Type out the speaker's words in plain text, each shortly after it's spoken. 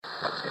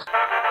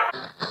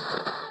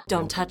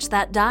Don't touch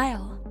that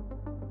dial.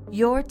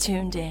 You're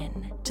tuned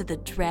in to the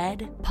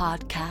Dread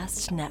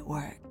Podcast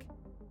Network.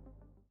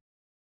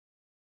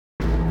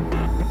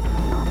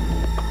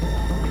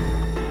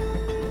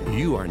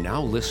 You are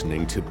now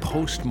listening to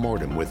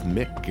Postmortem with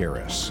Mick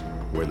Garris,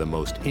 where the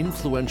most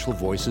influential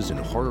voices in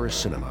horror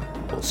cinema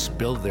will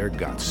spill their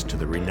guts to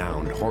the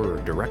renowned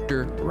horror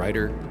director,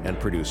 writer, and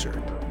producer.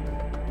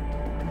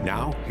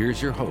 Now,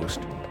 here's your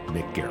host,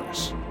 Mick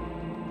Garris.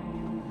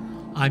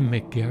 I'm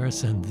Mick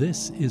Garris, and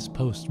this is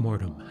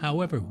Postmortem.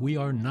 However, we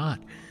are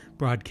not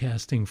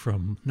broadcasting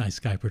from Nice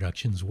Guy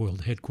Productions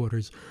World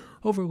Headquarters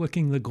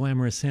overlooking the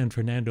glamorous San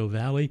Fernando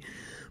Valley,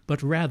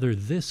 but rather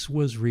this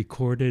was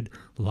recorded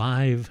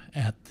live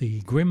at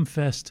the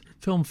Grimmfest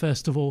Film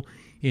Festival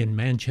in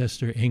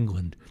Manchester,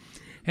 England.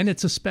 And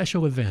it's a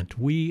special event.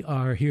 We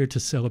are here to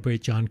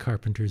celebrate John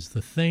Carpenter's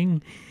The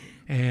Thing,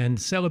 and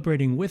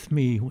celebrating with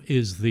me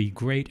is the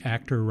great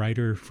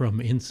actor-writer from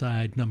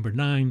Inside Number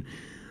 9,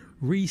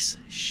 Reece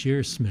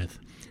Shearsmith.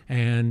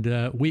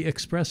 And we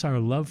express our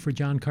love for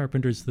John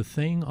Carpenter's The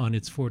Thing on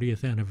its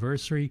 40th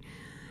anniversary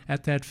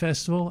at that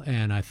festival,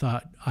 and I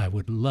thought I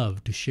would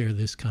love to share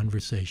this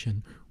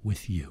conversation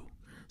with you.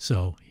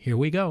 So here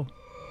we go.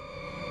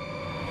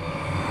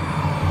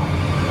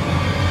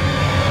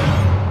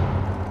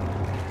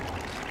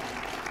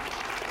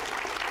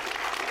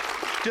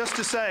 Just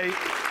to say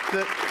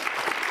that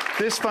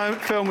this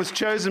film was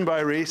chosen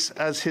by Reece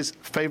as his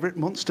favourite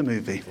monster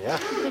movie. Yeah.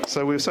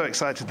 So we were so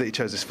excited that he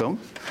chose this film.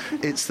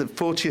 It's the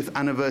 40th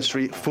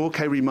anniversary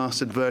 4K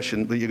remastered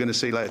version that you're going to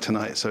see later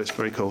tonight, so it's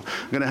very cool.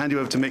 I'm going to hand you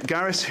over to Mick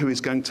Garris, who is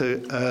going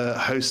to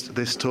host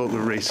this talk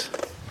with Reece.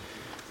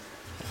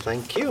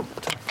 Thank you.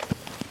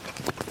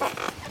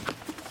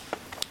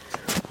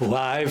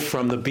 Live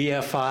from the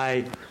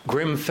BFI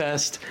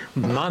Grimmfest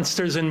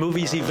Monsters and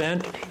Movies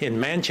event in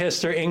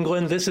Manchester,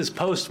 England. This is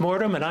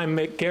Postmortem, and I'm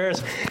Mick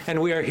Garris,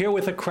 and we are here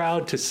with a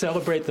crowd to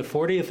celebrate the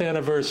 40th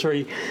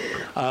anniversary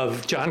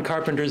of John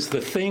Carpenter's The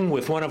Thing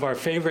with one of our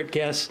favorite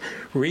guests,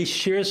 Reece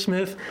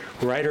Shearsmith,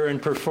 writer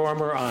and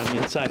performer on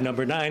Inside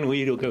Number 9,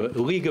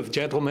 League of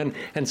Gentlemen,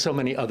 and so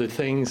many other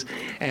things,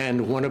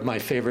 and one of my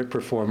favorite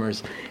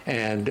performers,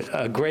 and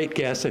a great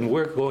guest, and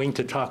we're going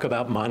to talk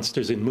about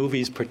monsters in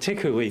movies,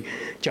 particularly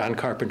John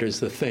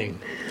Carpenter's The Thing.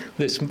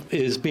 This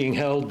is being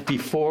held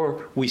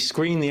before we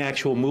screen the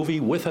actual movie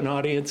with an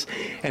audience,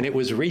 and it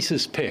was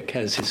Reece's pick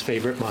as his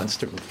favorite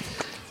monster movie.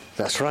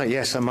 That's right,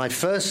 yes. And my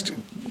first,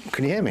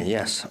 can you hear me?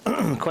 Yes.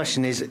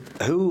 Question is,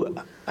 who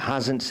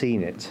hasn't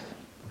seen it?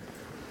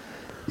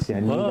 See, I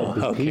need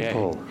okay.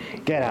 People.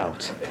 Get out.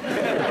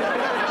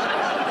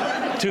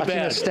 Too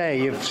bad.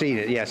 Stay, you've seen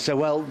it, yes. So,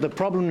 well, the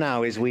problem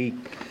now is we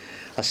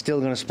are still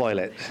going to spoil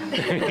it.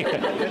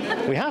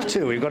 We have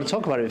to. We've got to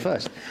talk about it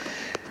first.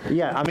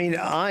 Yeah, I mean,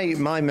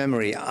 my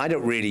memory, I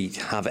don't really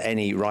have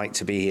any right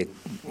to be here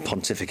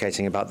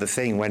pontificating about The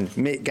Thing when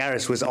Mick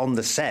Garris was on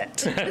the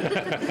set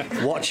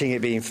watching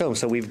it being filmed.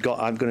 So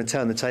I'm going to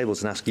turn the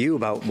tables and ask you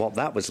about what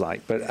that was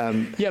like. But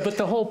yeah, but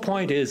the whole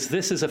point is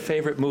this is a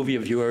favorite movie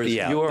of yours.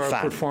 Yeah, you're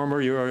fan. A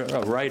performer, you're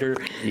a writer.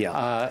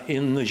 Yeah.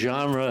 In the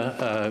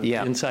genre,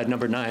 Inside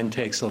Number 9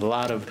 takes a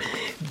lot of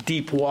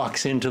deep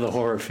walks into the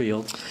horror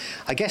field.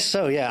 I guess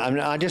so, yeah. I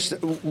mean,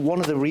 one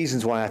of the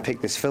reasons why I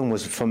picked this film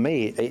was, for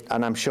me,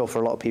 and I'm sure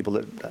for a lot of people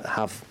that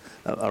have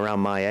around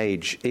my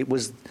age, it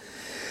was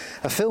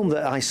a film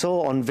that I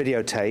saw on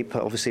videotape.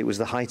 Obviously, it was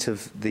the height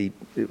of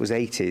it was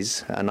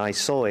 80s, and I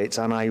saw it,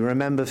 and I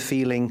remember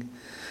feeling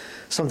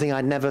something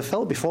I'd never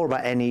felt before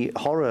about any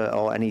horror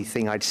or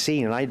anything I'd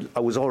seen, and I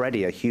was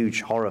already a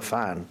huge horror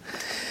fan.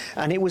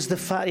 And it was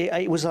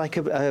it was like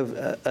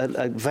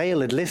a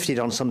veil had lifted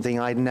on something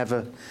I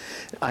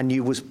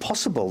knew was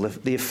possible.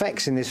 The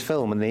effects in this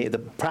film and the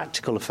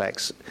practical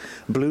effects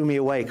blew me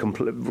away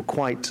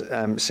quite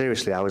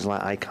seriously. I was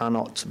like, I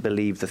cannot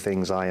believe the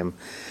things I am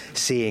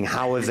seeing.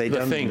 How have they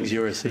done? The things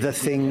you were seeing. The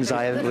things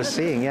I was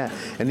seeing, yeah,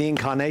 and the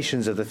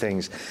incarnations of the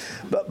things.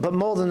 But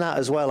more than that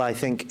as well, I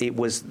think it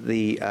was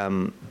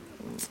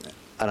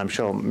and I'm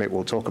sure Mick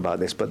will talk about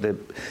this, but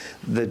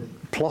the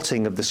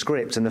plotting of the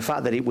script and the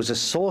fact that it was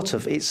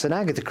it's an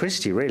Agatha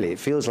Christie, really. It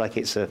feels like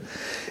it's a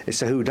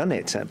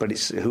whodunit, but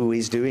it's who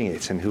is doing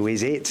it and who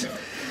is it,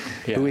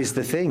 who is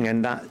the thing,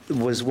 and that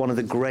was one of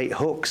the great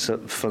hooks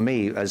for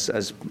me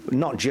as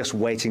not just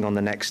waiting on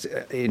the next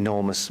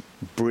enormous,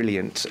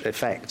 brilliant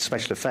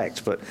special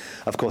effect, but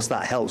of course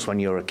that helps when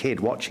you're a kid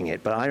watching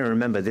it. But I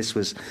remember this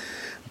was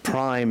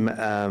prime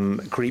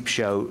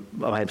Creepshow,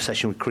 my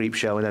obsession with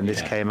Creepshow, and then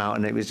this came out,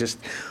 and it was just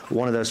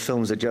one of those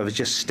films that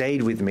just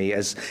stayed with me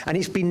and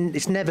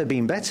it's never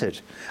been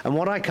bettered. And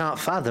what I can't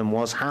fathom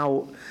was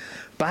how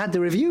bad the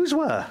reviews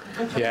were.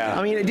 Yeah.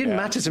 I mean, it didn't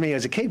matter to me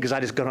as a kid because I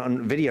just got it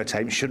on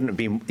videotape, shouldn't have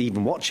been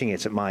even watching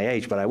it at my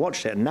age, but I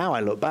watched it, and now I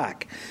look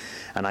back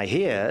and I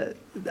hear,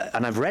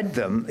 and I've read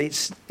them,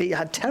 it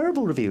had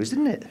terrible reviews,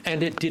 didn't it?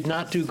 And it did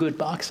not do good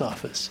box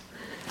office.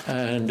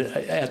 And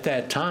at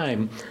that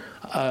time,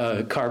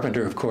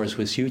 Carpenter, of course,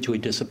 was hugely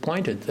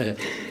disappointed.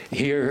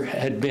 Here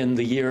had been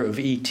the year of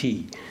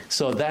E.T.,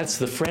 so that's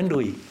the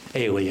friendly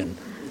alien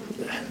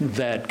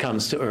that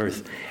comes to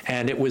Earth,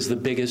 and it was the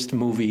biggest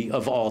movie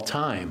of all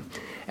time.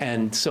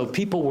 And so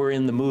people were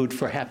in the mood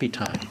for Happy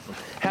Time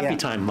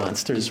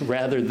monsters,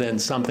 rather than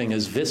something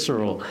as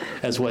visceral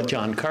as what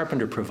John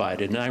Carpenter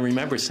provided. And I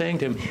remember saying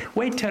to him,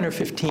 wait 10 or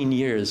 15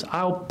 years,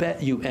 I'll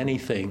bet you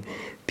anything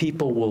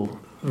people will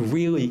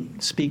really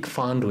speak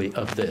fondly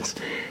of this.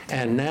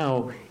 And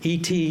now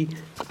E.T.,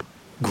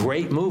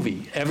 great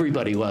movie.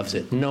 Everybody loves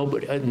it.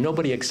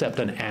 Nobody except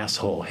an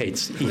asshole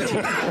hates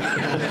E.T.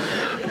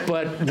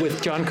 But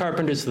with John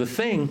Carpenter's The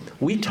Thing,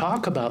 we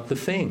talk about The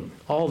Thing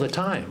all the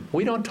time.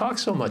 We don't talk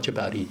so much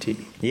about E.T.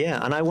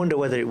 Yeah, and I wonder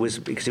whether it was,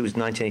 because it was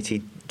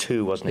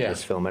 1982, wasn't it,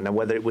 this film, and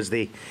whether it was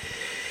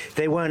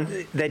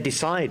they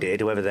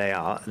decided, whoever they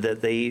are,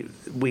 that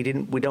we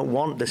don't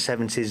want the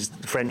 70s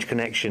French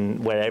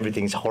Connection where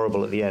everything's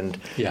horrible at the end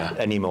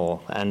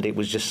anymore, and it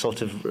was just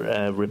sort of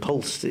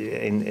repulsed.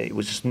 It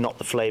was just not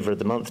the flavour of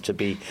the month to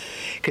be,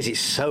 because it's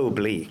so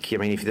bleak. I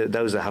mean, if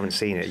those that haven't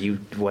seen it, you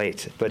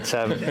wait. But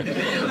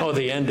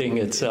the ending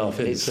itself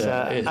is.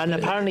 And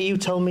apparently, you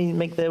told me,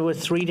 Mick, there were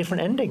 3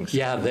 different endings.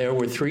 Yeah, there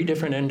were 3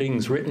 different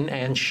endings, written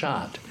and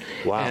shot.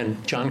 Wow.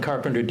 And John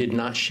Carpenter did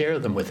not share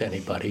them with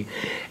anybody.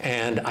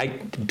 And I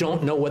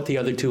don't know what the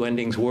other 2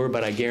 endings were,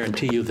 but I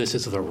guarantee you this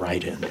is the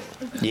right end.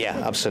 Yeah,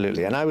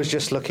 absolutely. And I was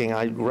just looking,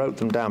 I wrote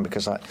them down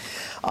because I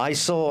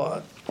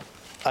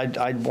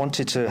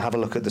wanted to have a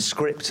look at the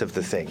script of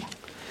The Thing.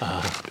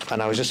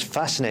 And I was just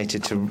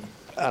fascinated and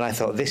I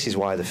thought, this is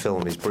why the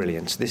film is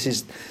brilliant. This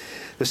is,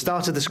 the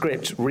start of the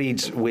script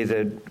reads with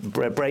a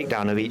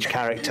breakdown of each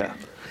character.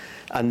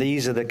 And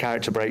these are the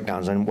character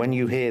breakdowns. And when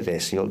you hear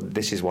this,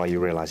 this is why you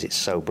realise it's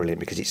so brilliant,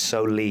 because it's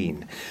so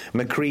lean.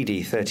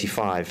 Macready,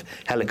 35,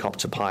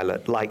 helicopter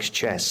pilot, likes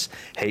chess,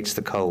 hates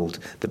the cold,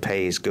 the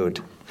pay is good.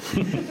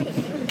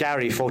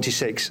 Gary,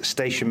 46,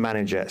 station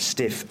manager,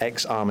 stiff,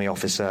 ex-army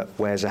officer,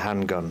 wears a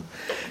handgun.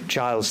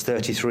 Giles,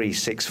 33,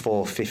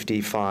 6'4",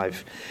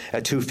 55,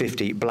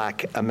 250,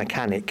 black, a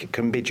mechanic,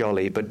 can be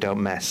jolly but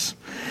don't mess.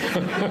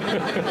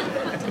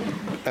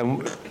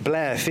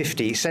 Blair,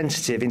 50,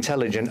 sensitive,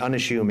 intelligent,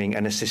 unassuming,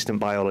 an assistant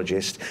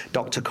biologist.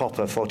 Dr.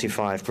 Copper,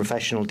 45,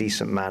 professional,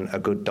 decent man, a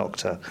good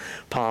doctor.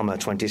 Palmer,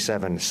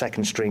 27,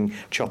 second string,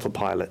 chopper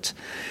pilot.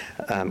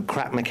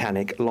 Crack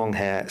mechanic, long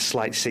hair,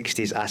 slight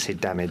 60s acid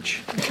damage.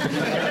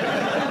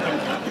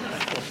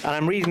 And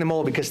I'm reading them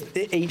all because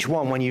each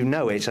one, when you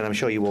know it, and I'm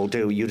sure you all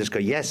do, you just go,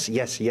 yes,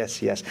 yes,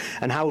 yes, yes.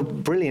 And how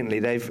brilliantly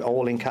they've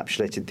all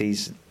encapsulated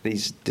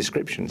these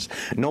descriptions.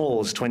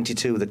 Knowles,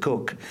 22, the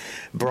cook,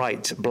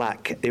 bright,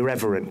 black,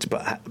 irreverent,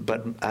 but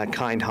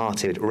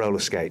kind-hearted, roller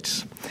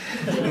skates.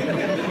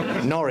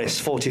 Norris,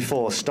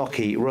 44,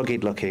 stocky,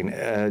 rugged-looking,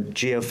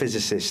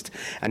 geophysicist,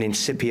 an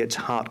incipient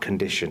heart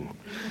condition.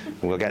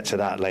 We'll get to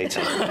that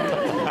later.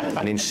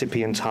 An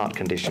incipient heart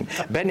condition.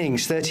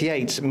 Bennings,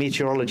 38,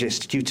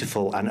 meteorologist,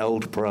 dutiful, an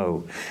old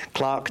pro.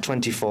 Clark,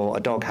 24, a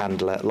dog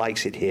handler,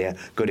 likes it here,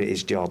 good at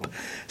his job.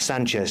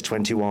 Sanchez,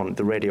 21,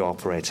 the radio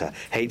operator,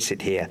 hates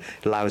it here,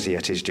 lousy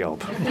at his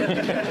job.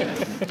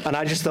 And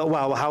I just thought,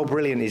 wow, how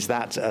brilliant is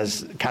that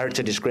as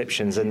character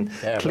descriptions? And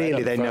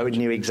clearly they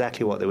knew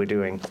exactly what they were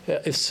doing.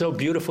 It's so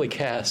beautifully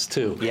cast,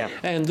 too. Yeah.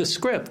 And the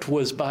script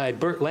was by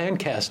Burt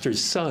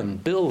Lancaster's son,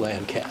 Bill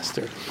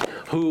Lancaster,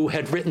 who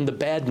had written The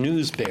Bad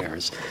News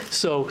Bears.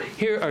 So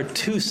here are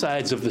 2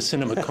 sides of the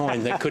cinema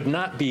coin that could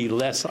not be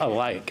less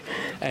alike.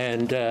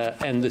 And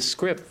the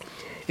script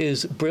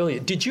is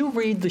brilliant. Did you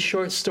read the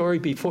short story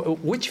before?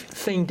 Which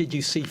thing did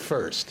you see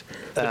first?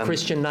 The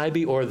Christian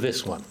Nyby or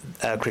this one?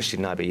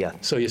 Christian Nyby, yeah.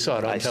 So you saw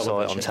it on television? I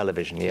saw it on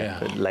television, yeah.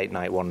 Late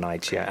night, one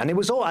night, yeah. And it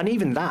was all, and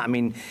even that, I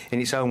mean,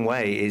 in its own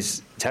way,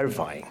 is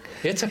terrifying.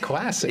 It's a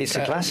classic. It's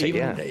a classic,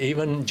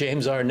 Even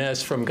James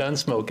Arness from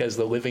Gunsmoke as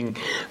the living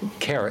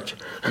carrot.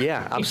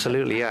 Yeah,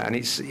 absolutely, yeah. And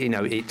it's,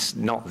 it's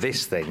not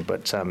this thing,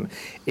 but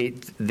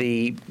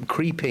the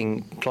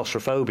creeping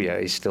claustrophobia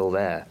is still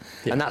there.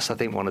 Yeah. And that's, I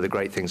think, one of the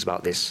great things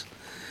about this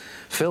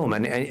film,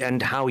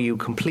 and how you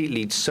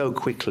completely, so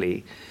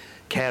quickly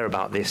care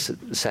about this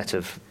set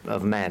of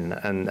men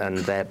and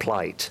their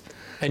plight.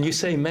 And you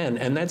say men,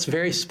 and that's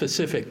very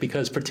specific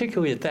because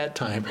particularly at that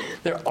time,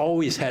 there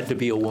always had to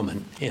be a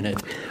woman in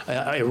it,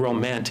 a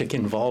romantic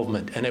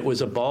involvement. And it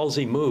was a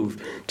ballsy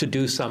move to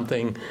do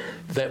something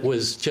that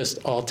was just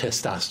all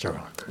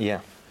testosterone. Yeah.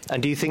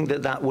 And do you think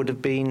that would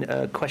have been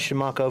a question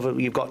mark over,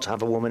 you've got to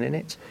have a woman in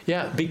it?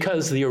 Yeah,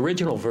 because the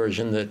original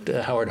version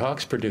that Howard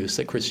Hawks produced,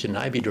 that Christian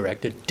Nyby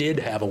directed, did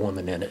have a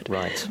woman in it.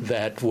 Right.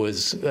 That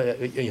was,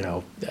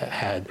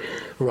 had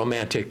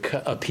romantic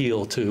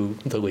appeal to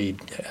the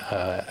lead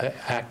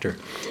actor.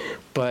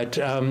 But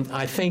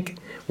I think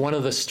one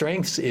of the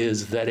strengths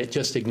is that it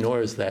just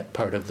ignores that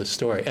part of the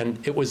story.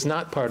 And it was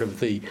not part of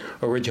the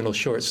original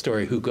short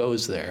story, Who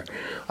Goes There?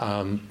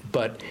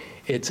 But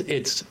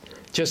it's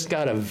just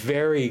got a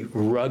very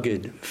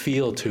rugged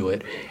feel to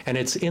it, and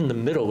it's in the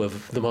middle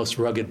of the most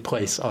rugged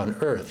place on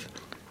Earth,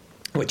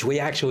 which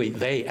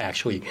they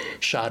actually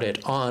shot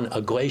it on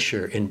a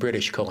glacier in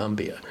British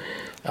Columbia.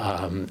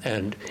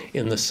 And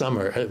in the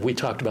summer, we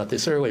talked about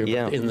this earlier,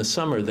 but in the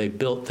summer they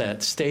built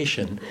that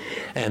station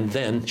and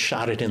then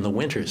shot it in the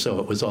winter, so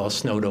it was all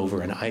snowed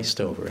over and iced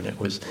over, and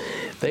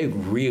they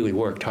really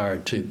worked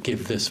hard to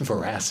give this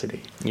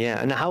veracity.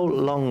 Yeah, and how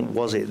long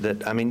was it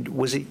that,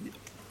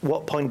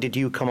 what point did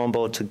you come on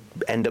board to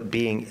end up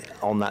being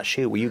on that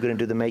shoot? Were you going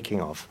to do the making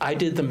of? I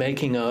did the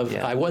making of.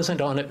 Yeah. I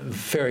wasn't on it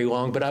very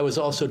long, but I was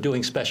also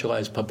doing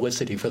specialized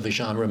publicity for the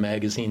genre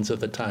magazines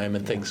of the time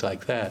and things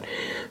like that.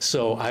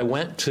 So I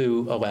went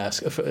to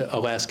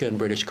Alaska and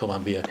British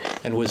Columbia,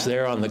 and was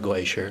there on the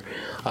glacier,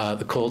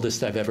 the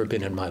coldest I've ever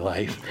been in my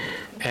life.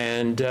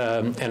 And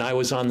I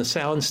was on the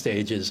sound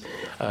stages.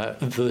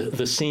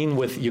 The scene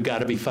with "You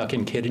Gotta Be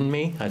Fucking Kidding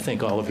Me," I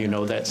think all of you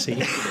know that scene,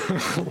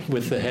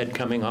 with the head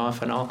coming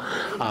off and all.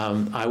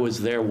 I was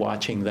there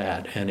watching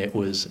that, and it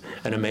was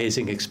an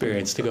amazing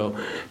experience to go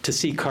to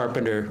see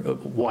Carpenter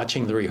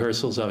watching the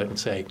rehearsals of it and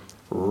say,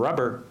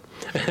 "Rubber."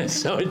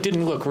 So it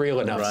didn't look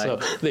real enough, right.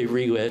 So they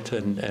relit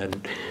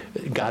and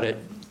got it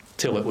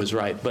till it was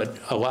right. But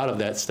a lot of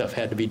that stuff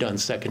had to be done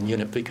second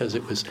unit because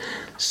it was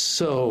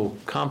so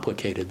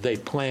complicated. They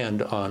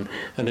planned on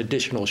an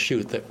additional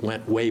shoot that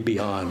went way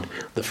beyond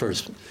the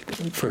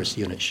first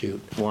unit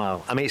shoot.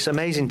 Wow. I mean, it's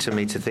amazing to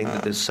me to think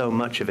that there's so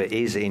much of it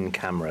is in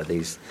camera,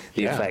 the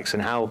effects,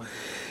 and how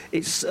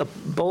it's a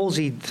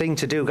ballsy thing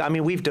to do. I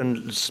mean, we've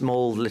done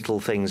small little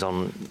things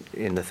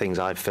in the things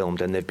I've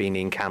filmed, and they've been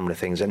in camera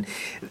things, and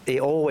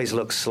it always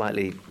looks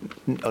slightly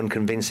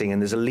unconvincing,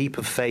 and there's a leap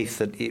of faith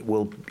that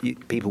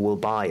people will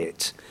buy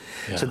it.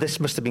 Yeah. So this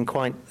must have been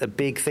quite a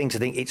big thing to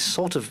think. It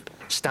sort of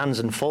stands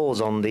and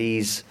falls on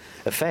these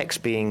effects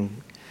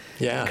being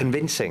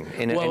convincing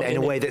in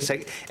a way that's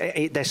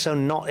they're so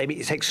not. I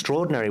mean, it's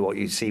extraordinary what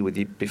you see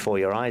before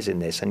your eyes in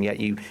this, and yet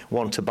you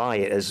want to buy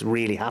it as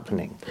really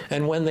happening.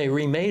 And when they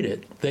remade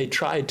it, they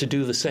tried to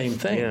do the same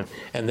thing,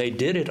 and they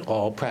did it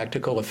all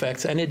practical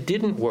effects, and it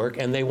didn't work,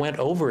 and they went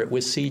over it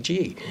with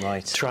CG,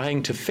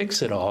 trying to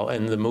fix it all,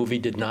 and the movie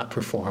did not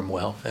perform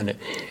well, and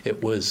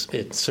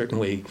it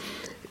certainly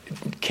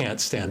can't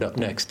stand up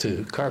next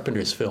to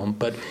Carpenter's film,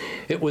 but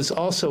it was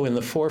also in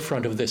the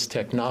forefront of this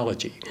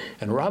technology.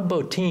 And Rob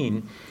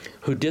Bottin,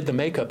 who did the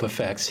makeup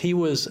effects, he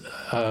was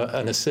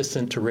an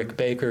assistant to Rick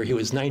Baker. He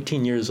was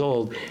 19 years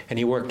old, and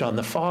he worked on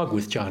The Fog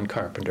with John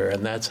Carpenter,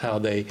 and that's how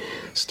they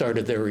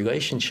started their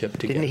relationship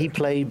together. Didn't he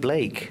play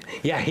Blake?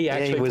 Yeah, he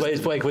actually plays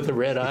Blake with the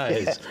red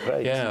eyes.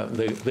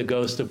 The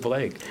ghost of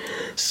Blake.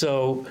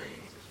 So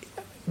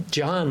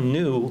John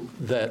knew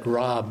that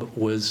Rob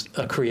was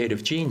a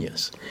creative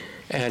genius.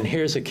 And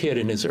here's a kid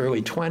in his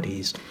early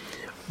 20s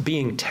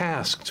being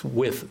tasked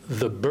with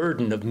the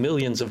burden of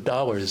millions of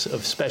dollars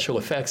of special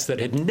effects that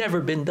had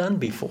never been done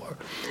before.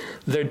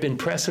 There'd been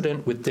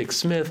precedent with Dick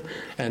Smith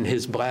and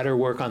his bladder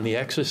work on The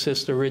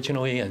Exorcist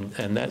originally and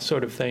that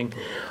sort of thing.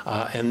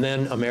 And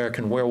then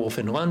American Werewolf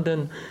in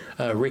London.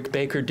 Rick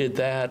Baker did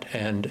that.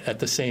 And at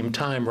the same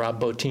time, Rob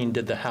Bottin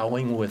did The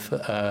Howling with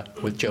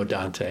Joe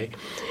Dante.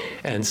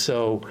 And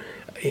so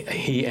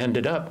he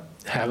ended up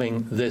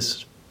having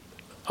this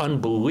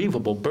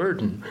unbelievable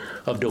burden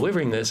of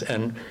delivering this,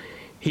 and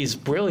he's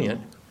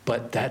brilliant,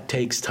 but that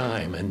takes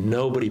time, and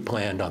nobody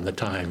planned on the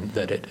time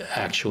that it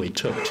actually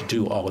took to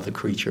do all of the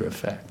creature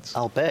effects.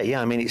 I'll bet,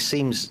 I mean, it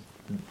seems,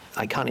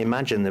 I can't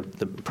imagine the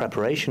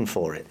preparation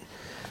for it.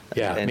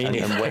 Yeah, and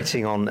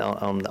waiting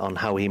on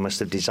how he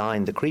must have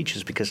designed the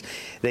creatures, because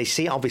they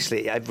see,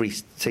 obviously, every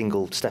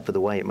single step of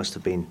the way it must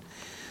have been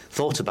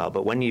thought about,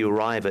 but when you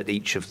arrive at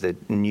each of the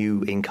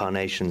new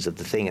incarnations of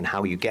the thing and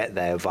how you get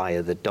there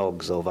via the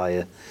dogs or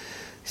via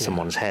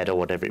someone's head or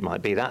whatever it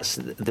might be, that's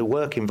the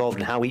work involved,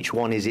 in how each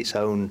one is its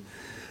own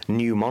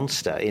new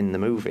monster in the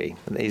movie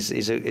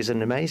is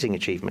an amazing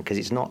achievement, because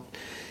it's not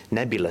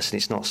nebulous and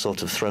it's not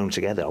sort of thrown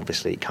together.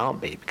 Obviously it can't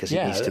be, because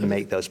it needs to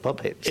make those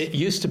puppets. It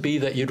used to be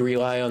that you'd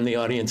rely on the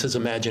audience's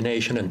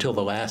imagination until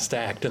the last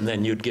act, and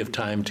then you'd give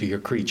time to your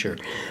creature.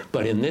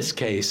 But in this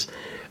case,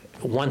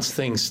 once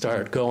things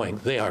start going,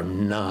 they are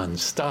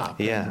non-stop.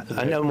 Yeah,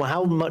 and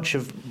how much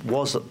of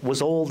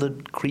was all the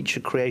creature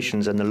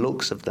creations and the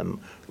looks of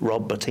them,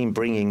 Rob Bottin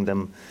bringing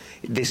them,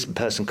 this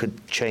person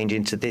could change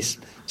into this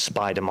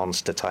spider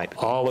monster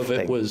type all of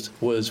thing. It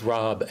was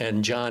Rob,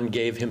 and John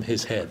gave him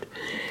his head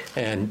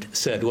and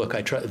said, look,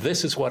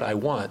 this is what I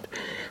want.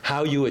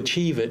 How you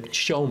achieve it,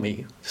 show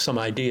me some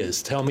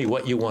ideas. Tell me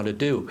what you want to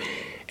do.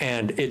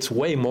 And it's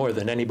way more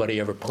than anybody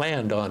ever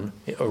planned on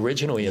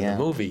originally in the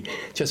movie,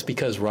 just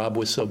because Rob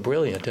was so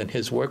brilliant and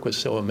his work was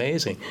so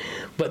amazing.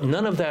 But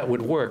none of that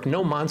would work.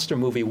 No monster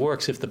movie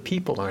works if the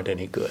people aren't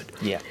any good.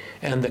 Yeah.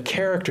 And the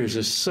characters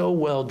are so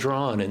well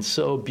drawn and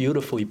so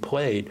beautifully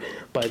played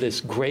by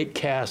this great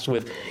cast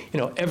with,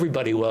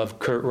 everybody loved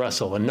Kurt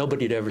Russell, and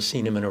nobody had ever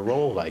seen him in a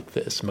role like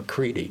this,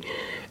 MacReady.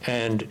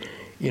 And,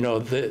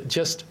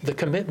 the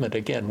commitment,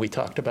 again, we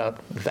talked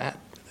about that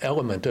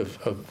element of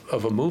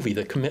a movie,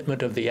 the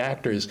commitment of the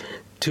actors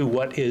to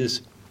what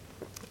is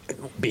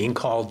being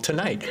called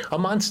tonight a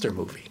monster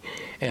movie.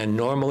 And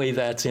normally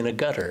that's in a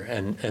gutter,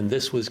 and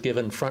this was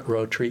given front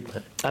row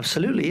treatment.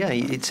 Absolutely, yeah.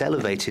 It's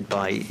elevated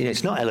by,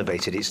 it's not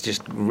elevated, it's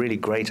just really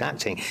great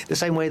acting. The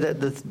same way that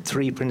the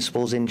three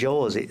principals in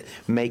Jaws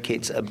make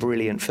it a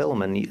brilliant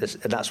film, and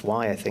that's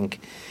why I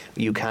think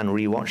you can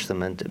rewatch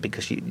them, and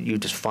because you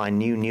just find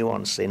new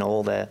nuance in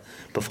all their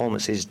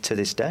performances to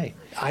this day.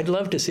 I'd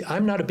love to see.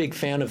 I'm not a big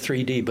fan of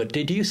 3D, but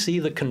did you see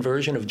the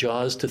conversion of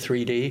Jaws to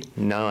 3D?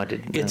 No, I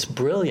didn't. It's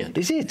brilliant.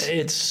 Is it?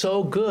 It's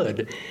so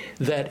good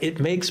that it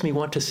makes me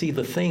want to see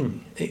The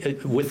Thing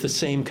with the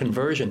same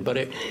conversion. But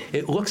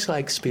it looks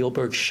like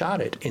Spielberg shot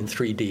it in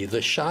 3D.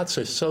 The shots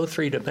are so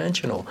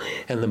three-dimensional,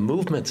 and the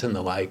movements and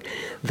the like,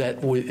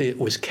 that it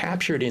was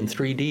captured in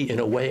 3D in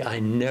a way I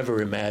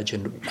never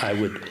imagined I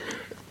would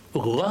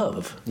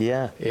love.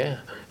 Yeah.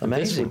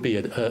 Amazing. This would be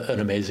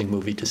an amazing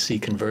movie to see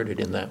converted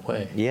in that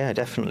way. Yeah,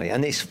 definitely.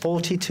 And it's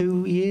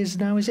 42 years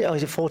now, is it? Or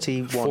is it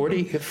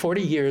 41?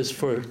 40 years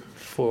for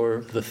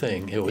The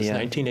Thing. It was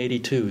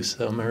 1982,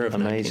 summer of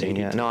amazing, 1982.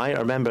 yeah. No, I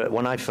remember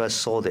when I first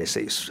saw this,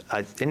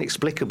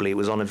 inexplicably it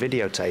was on a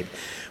videotape,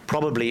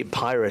 probably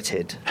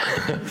pirated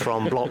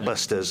from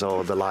Blockbusters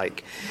or the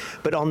like.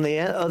 But on the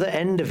other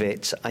end of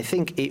it, I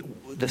think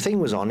The Thing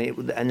was on it,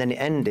 and then it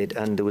ended,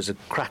 and there was a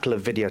crackle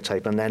of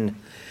videotape, and then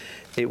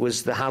it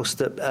was The House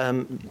That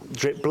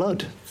Dripped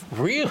Blood.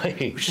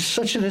 Really? Which is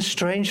such a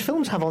strange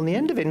film to have on the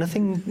end of it.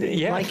 Nothing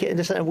like it.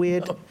 Is that a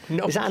weird?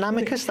 No. Is that an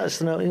amicus? That's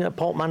a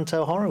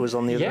portmanteau horror was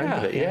on the other end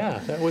of it. Yeah,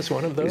 that was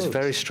one of those. It was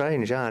very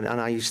strange, and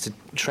I used to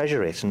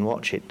treasure it and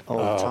watch it all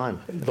the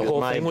time. The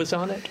whole thing was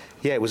on it?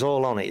 Yeah, it was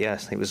all on it,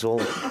 yes. It was all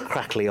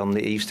crackly on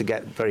it used to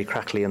get very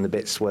crackly on the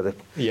bits where the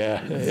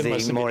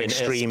more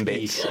extreme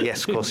bits.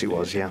 Yes, of course it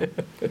was, yeah.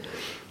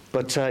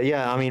 But,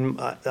 I mean,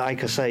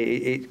 like I say,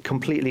 it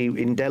completely,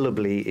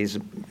 indelibly is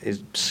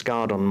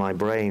scarred on my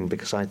brain,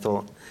 because I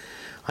thought,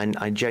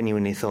 I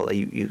genuinely thought,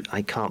 that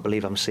I can't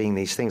believe I'm seeing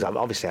these things.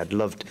 Obviously, I'd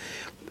loved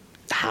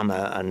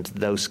Hammer and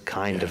those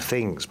kind of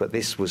things, but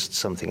this was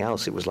something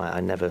else. It was like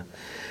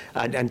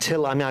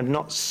I'd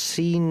not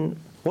seen...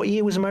 What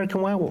year was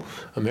American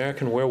Werewolf?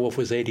 American Werewolf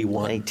was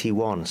 81.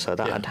 81, so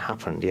that had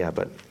happened, yeah.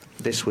 But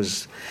this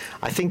was...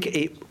 I think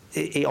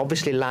it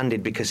obviously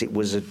landed because it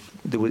was a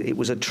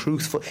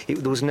truthful...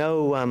 there was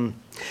no...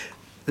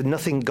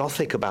 nothing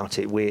gothic about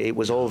it. It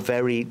was all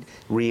very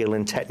real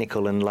and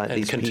technical and like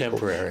these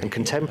contemporary. People. And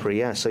contemporary,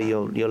 yeah. So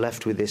you're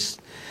left with this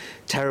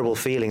terrible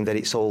feeling that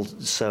it's all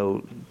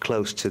so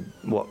close to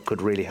what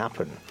could really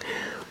happen.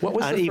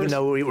 Even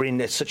though we were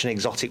in such an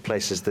exotic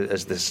place as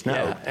the snow.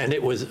 Yeah, and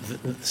it was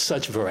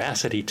such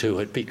veracity to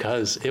it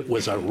because it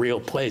was a real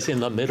place in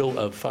the middle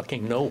of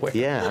fucking nowhere.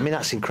 Yeah, I mean,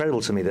 that's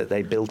incredible to me that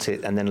they built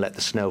it and then let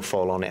the snow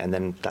fall on it, and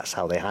then that's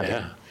how they had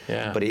it.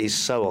 Yeah. But it is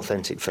so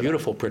authentic for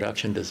beautiful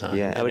production design.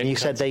 Yeah, and you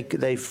said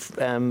they've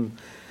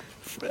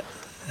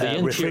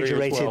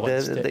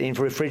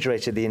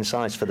refrigerated the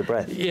insides for the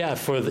breath. Yeah,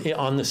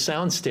 on the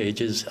sound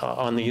stages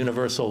on the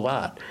Universal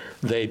lot,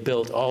 they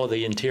built all of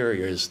the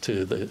interiors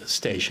to the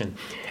station,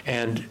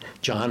 and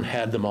John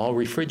had them all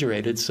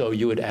refrigerated so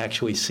you would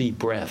actually see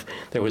breath.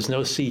 There was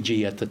no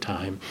CG at the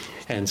time,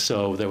 and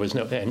so there was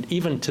no. And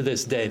even to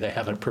this day, they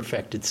haven't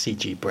perfected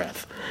CG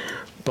breath.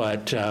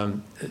 But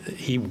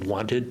he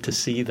wanted to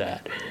see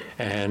that,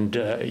 and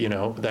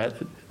that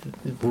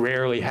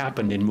rarely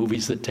happened in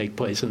movies that take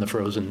place in the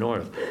frozen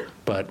north.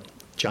 But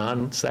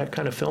John's that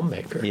kind of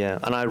filmmaker. Yeah,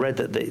 and I read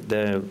that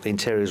the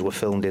interiors were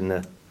filmed in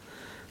the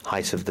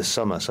height of the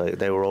summer, so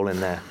they were all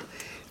in their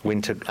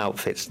winter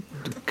outfits,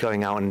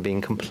 going out and being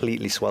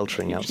completely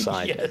sweltering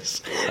outside.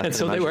 Yes, and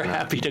so they were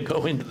happy to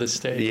go into the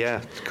stage.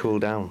 Yeah, to cool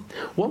down.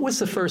 What was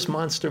the first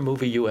monster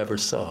movie you ever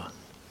saw?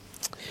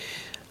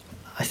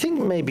 I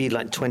think maybe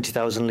like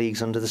 20,000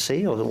 Leagues Under the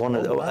Sea, or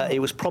wow. It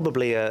was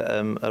probably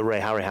a Ray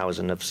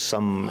Harryhausen of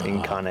some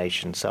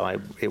incarnation. So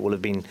it will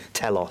have been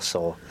Telos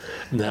or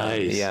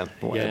nice.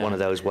 One of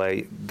those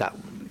where that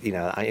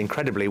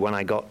incredibly when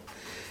I got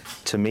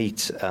to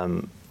meet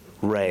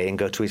Ray and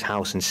go to his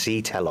house and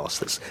see Telos,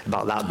 that's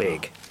about that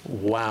big.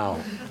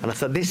 Wow. And I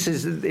thought,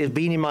 it's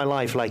been in my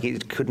life like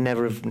it could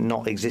never have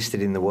not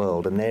existed in the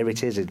world, and there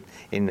it is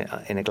in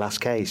a glass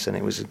case, and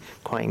it was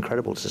quite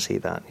incredible to see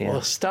that. Yeah.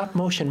 Well, stop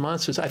motion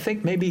monsters, I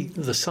think maybe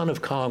The Son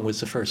of Kong was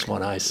the first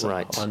one I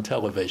saw on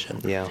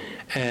television. Yeah.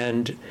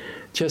 And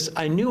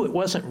I knew it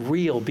wasn't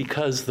real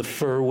because the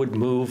fur would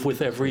move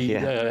with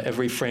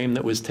every frame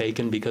that was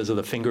taken because of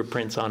the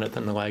fingerprints on it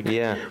and the like.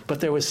 Yeah. But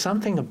there was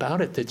something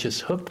about it that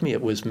just hooked me.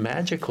 It was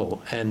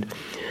magical, and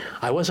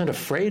I wasn't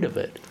afraid of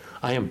it.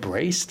 I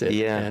embraced it.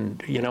 Yeah.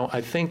 And,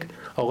 I think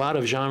a lot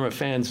of genre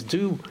fans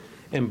do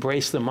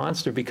embrace the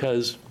monster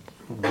because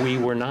we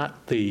were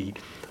not the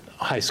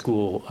high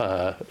school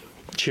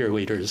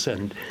cheerleaders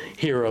and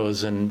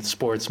heroes and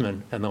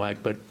sportsmen and the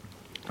like, but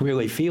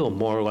really feel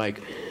more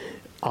like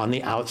on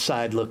the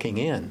outside looking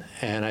in.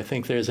 And I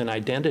think there's an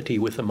identity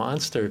with the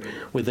monster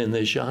within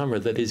this genre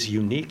that is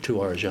unique to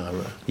our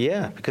genre.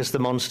 Yeah, because the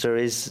monster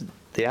is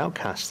the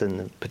outcast and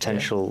the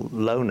potential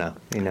loner,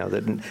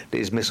 that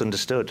is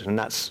misunderstood. And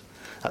that's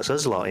That's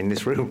us lot in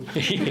this room.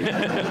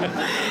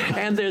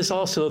 And there's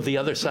also the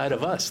other side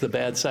of us, the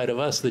bad side of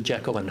us, the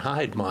Jekyll and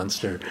Hyde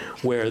monster,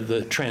 where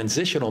the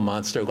transitional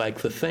monster, like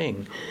the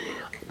Thing,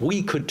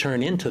 we could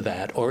turn into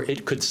that, or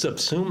it could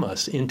subsume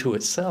us into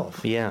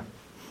itself. Yeah,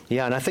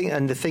 and I think,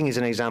 and the Thing is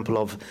an example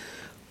of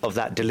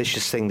that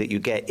delicious thing that you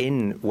get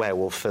in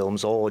werewolf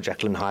films or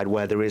Jekyll and Hyde,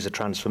 where there is a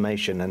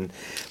transformation, and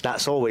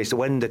that's always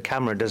when the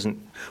camera doesn't,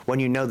 when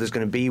you know there's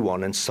going to be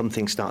one, and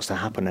something starts to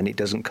happen, and it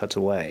doesn't cut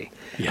away,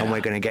 and we're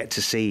going to get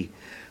to see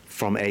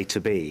from A to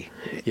B,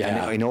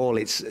 and in all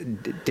its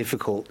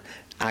difficult,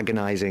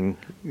 agonizing,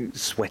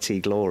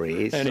 sweaty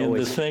glory. It's and in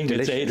the Thing,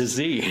 delicious. it's A to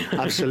Z.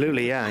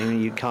 Absolutely, yeah. I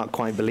mean, you can't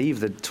quite believe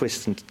the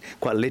twists and,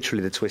 quite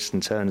literally, the twists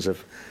and turns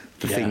of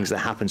the things that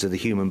happen to the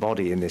human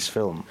body in this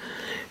film.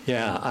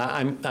 Yeah,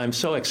 I'm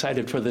so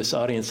excited for this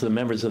audience, the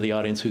members of the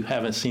audience who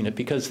haven't seen it,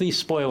 because these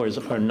spoilers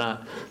are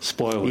not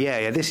spoilers.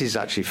 Yeah, this is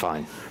actually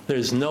fine.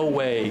 There's no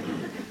way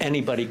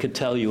anybody could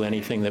tell you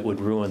anything that would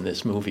ruin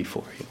this movie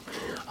for you,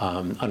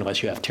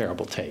 unless you have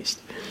terrible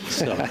taste.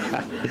 So,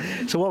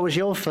 so what was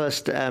your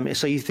first,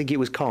 so you think it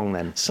was Kong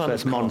then?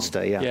 First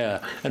monster, yeah.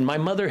 Yeah, and my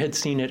mother had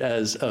seen it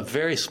as a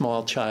very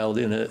small child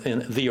in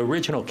the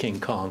original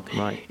King Kong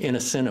in a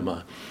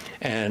cinema,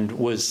 and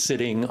was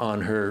sitting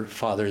on her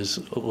father's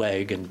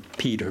leg and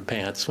peed her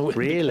pants.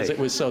 Really? Because it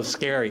was so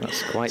scary.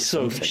 That's quite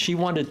so something. she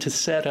wanted to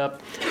set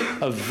up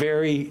a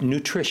very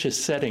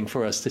nutritious setting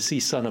for us to see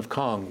Son of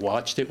Kong.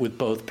 Watched it with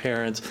both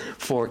parents,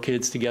 4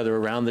 kids together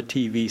around the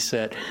TV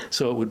set,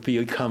 so it would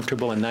be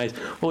comfortable and nice.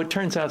 Well, it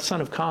turns out Son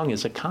of Kong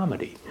is a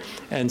comedy.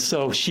 And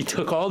so she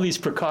took all these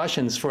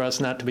precautions for us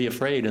not to be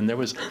afraid, and there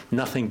was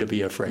nothing to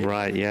be afraid of.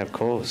 Right, yeah, of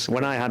course.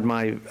 When I had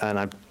my, and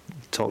I've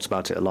talked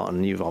about it a lot,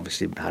 and you've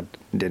obviously had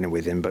dinner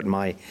with him, but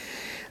my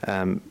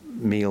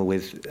meal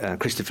with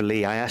Christopher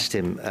Lee, I asked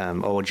him,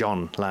 or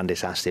John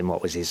Landis asked him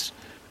what was his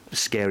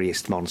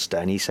scariest monster,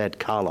 and he said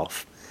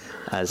Karloff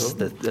as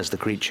the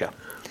creature.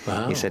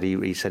 Wow. He said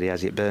he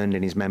has it burned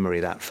in his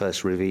memory, that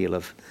first reveal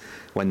of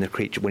when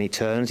he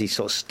turns, he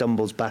sort of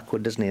stumbles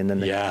backward, doesn't he? And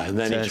then and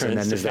then he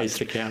turns to face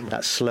the camera.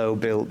 That slow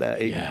build,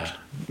 it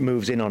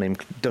moves in on him,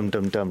 dum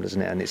dum dum,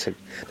 doesn't it? And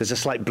there's a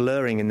slight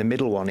blurring in the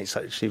middle one. It's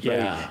actually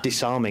very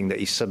disarming that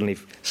he suddenly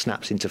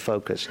snaps into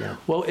focus. Yeah.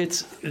 Well,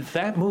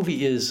 that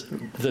movie is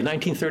the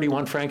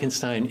 1931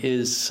 Frankenstein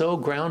is so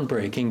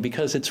groundbreaking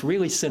because it's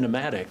really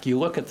cinematic. You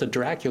look at the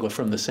Dracula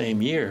from the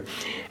same year,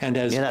 and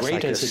as that's great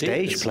like as a it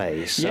stage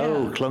play,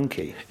 so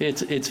clunky.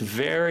 It's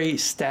very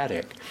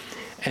static.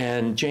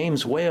 And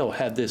James Whale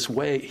had this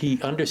way, he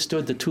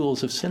understood the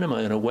tools of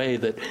cinema in a way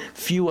that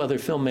few other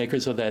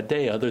filmmakers of that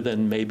day, other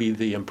than maybe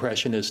the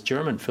Impressionist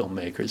German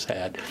filmmakers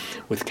had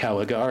with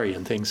Caligari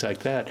and things like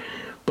that.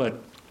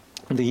 But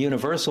the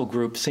Universal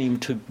group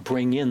seemed to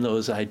bring in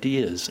those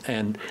ideas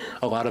and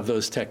a lot of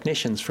those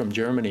technicians from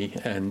Germany,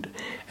 and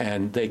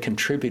they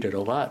contributed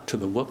a lot to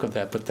the look of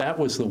that. But that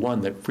was the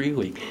one that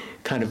really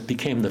kind of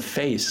became the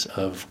face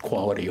of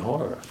quality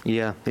horror.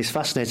 Yeah, it's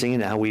fascinating,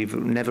 isn't it, how we've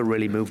never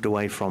really moved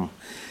away from,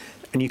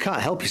 and you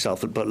can't help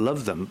yourself but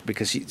love them,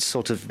 because it's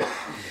sort of,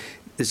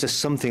 there's just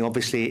something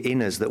obviously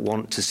in us that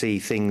want to see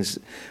things,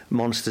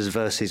 monsters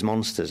versus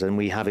monsters, and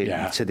we have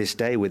it to this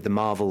day with the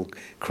Marvel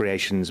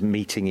creations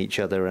meeting each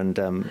other, and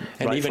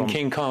even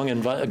King Kong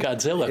and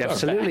Godzilla. Yeah,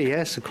 absolutely,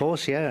 yes, of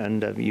course, yeah,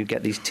 and you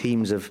get these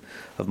teams of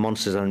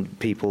monsters and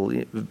people,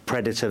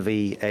 Predator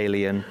v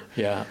Alien.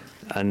 Yeah.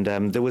 And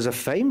there was a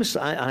famous,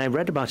 I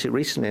read about it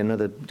recently,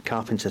 another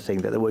Carpenter thing,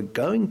 that they were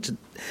going to,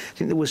 I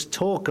think there was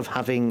talk of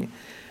having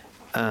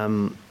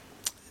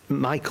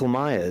Michael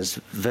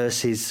Myers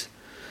versus,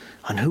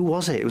 and who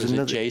was it? It was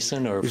another,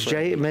 Jason or it was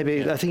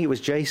maybe I think it was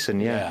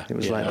Jason. Yeah, it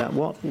was like that.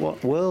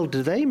 What world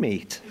do they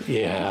meet?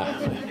 Yeah,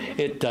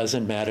 it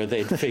doesn't matter.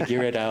 They'd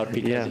figure it out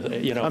because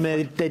I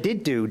mean, they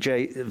did do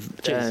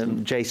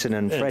Jason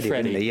and Freddy,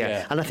 didn't they?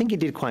 Yeah, and I think he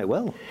did quite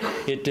well.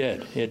 It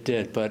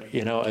did. But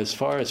as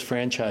far as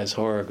franchise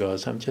horror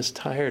goes, I'm just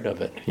tired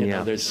of it. You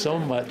know, there's so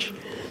much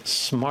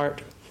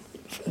smart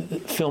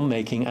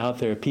filmmaking out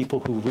there,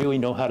 people who really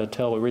know how to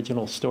tell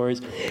original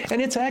stories.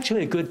 And it's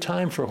actually a good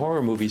time for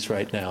horror movies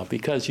right now,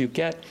 because you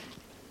get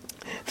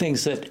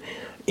things that,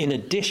 in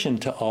addition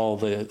to all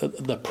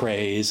the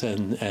praise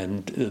and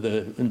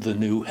the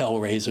new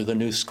Hellraiser, the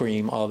new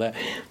Scream, all that,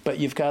 but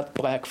you've got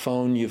Black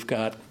Phone, you've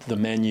got The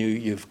Menu,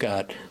 you've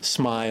got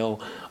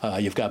Smile,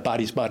 you've got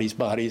Bodies, Bodies,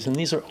 Bodies, and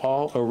these are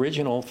all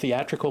original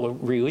theatrical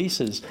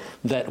releases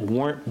that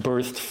weren't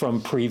birthed from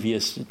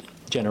previous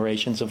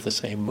generations of the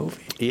same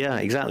movie. Yeah,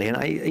 exactly. And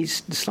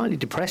it's slightly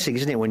depressing,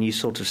 isn't it, when you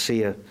sort of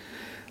see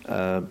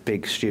a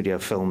big studio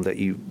film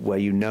where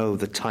you know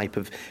the type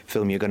of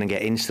film you're going to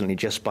get instantly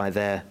just by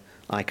their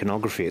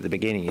iconography at the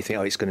beginning. You think,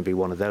 it's going to be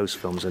one of those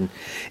films, and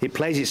it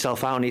plays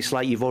itself out, and it's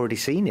like you've already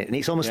seen it, and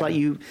it's almost like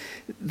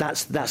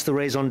that's the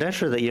raison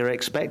d'etre, that you're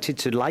expected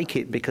to like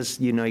it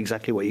because you know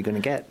exactly what you're going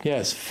to get.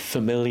 Yes,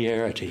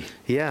 familiarity.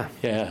 Yeah,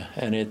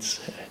 and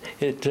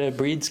it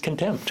breeds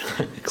contempt.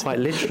 Quite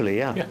literally,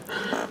 yeah.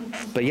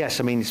 But yes,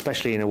 I mean,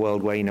 especially in a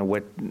world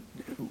where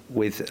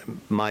with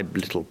my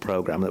little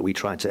program that we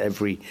try to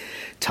every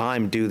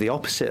time do the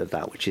opposite of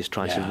that, which is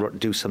try to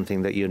do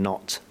something that you're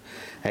not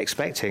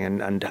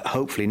expecting and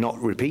hopefully not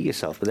repeat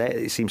yourself. But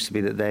it seems to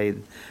be that they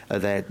are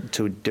there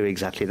to do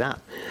exactly that,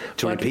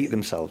 to repeat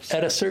themselves.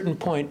 At a certain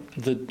point,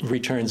 the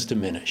returns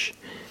diminish.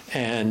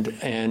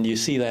 And you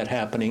see that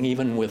happening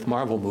even with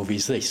Marvel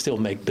movies. They still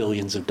make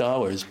billions of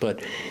dollars,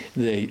 but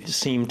they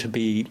seem to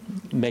be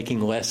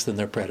making less than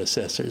their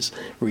predecessors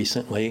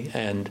recently,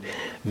 and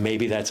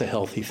maybe that's a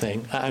healthy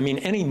thing. I mean,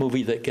 any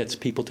movie that gets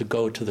people to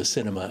go to the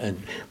cinema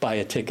and buy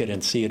a ticket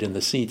and see it in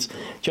the seats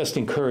just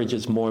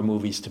encourages more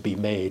movies to be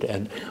made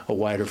and a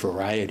wider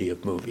variety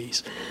of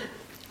movies.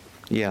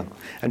 Yeah.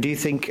 And do you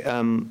think...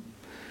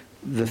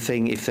 the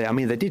thing,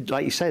 they did,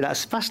 like you say,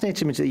 that's fascinating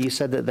to me that you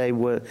said that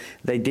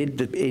they did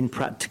the in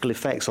practical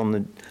effects on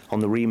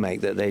the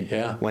remake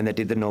that when they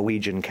did the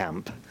Norwegian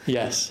camp.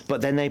 Yes.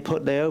 But then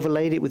they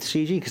overlaid it with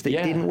CG because they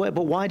didn't work.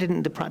 But why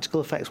didn't the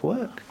practical effects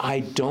work? I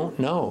don't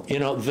know.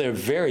 They're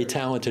very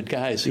talented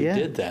guys who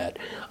did that.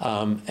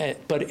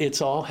 But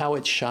it's all how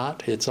it's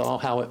shot. It's all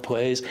how it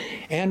plays.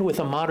 And with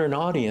a modern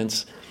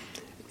audience,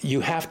 you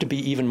have to be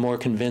even more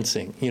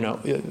convincing.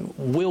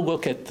 We'll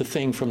look at the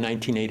thing from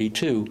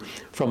 1982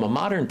 from a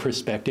modern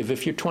perspective.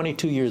 If you're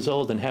 22 years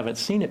old and haven't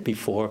seen it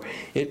before,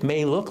 it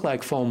may look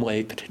like foam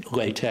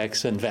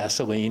latex and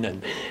Vaseline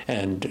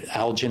and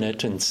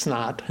alginate and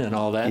snot and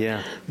all that.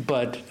 Yeah.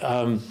 But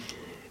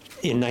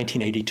in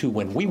 1982,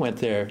 when we went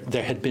there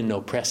had been no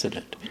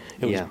precedent.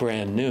 It was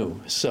brand new.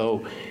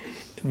 So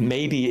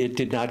maybe it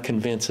did not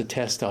convince a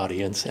test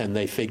audience, and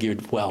they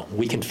figured, well,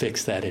 we can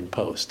fix that in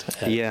post.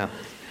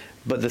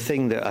 But the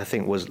thing that I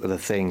think was the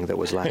thing that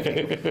was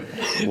lacking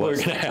was... We're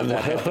going to have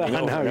that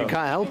happening. No, you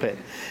can't help it.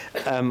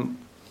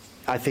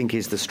 I think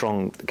is the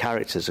strong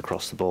characters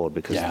across the board,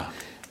 because,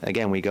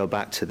 again, we go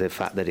back to the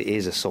fact that it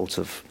is a sort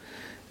of...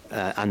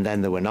 and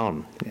then there were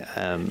none.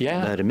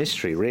 Murder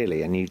mystery,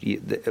 really.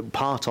 And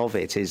part of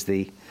it is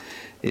the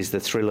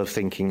thrill of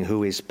thinking,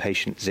 who is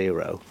patient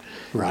zero?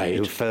 Right.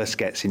 Who first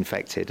gets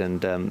infected,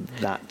 and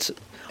that...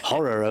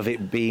 horror of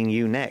it being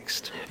you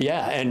next.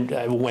 Yeah, and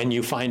when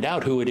you find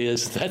out who it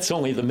is, that's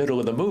only the middle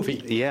of the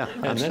movie. Yeah,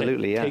 and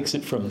absolutely. Then it takes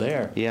it from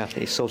there. Yeah,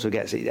 it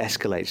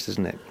escalates,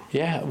 doesn't it?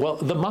 Yeah, well,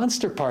 the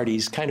monster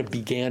parties kind of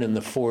began in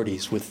the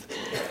 40s with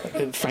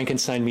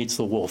Frankenstein meets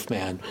the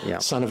Wolfman,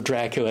 Son of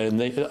Dracula,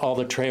 and all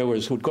the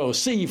trailers would go,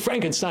 see,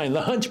 Frankenstein,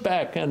 the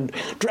Hunchback, and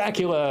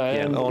Dracula,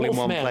 and all Wolfman, in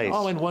one place.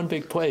 All in one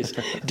big place.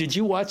 Did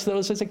you watch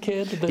those as a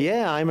kid?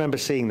 Yeah, I remember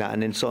seeing that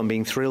and then sort of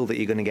being thrilled that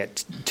you're going to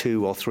get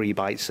 2 or 3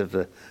 bites of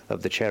the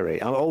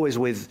cherry. I'm always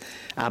with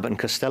Abbott and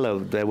Costello.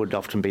 They would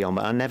often be on,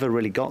 but I never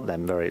really got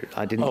them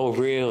I didn't. Oh,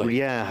 really?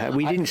 Yeah,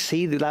 we didn't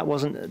see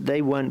that.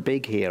 They weren't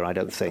big here, I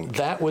don't think.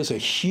 That was a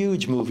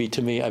huge movie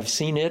to me. I've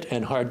seen it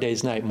and Hard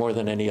Day's Night more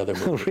than any other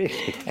movie. Oh,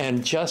 really?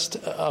 And just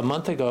a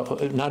month ago,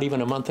 not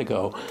even a month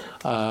ago,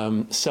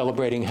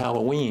 celebrating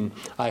Halloween,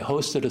 I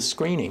hosted a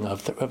screening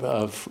of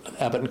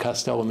Abbott and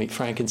Costello Meet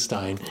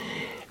Frankenstein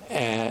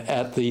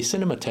at the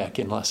Cinematheque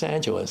in Los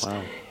Angeles.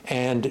 Wow.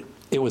 And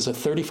it was a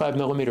 35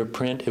 millimeter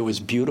print. It was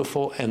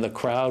beautiful, and the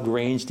crowd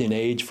ranged in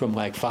age from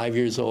like 5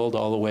 years old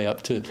all the way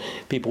up to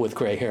people with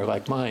gray hair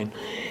like mine.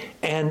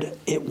 And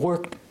it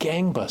worked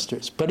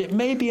gangbusters. But it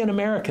may be an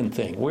American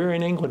thing. We're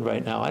in England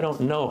right now. I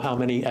don't know how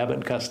many Abbott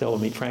and Costello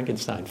Meet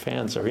Frankenstein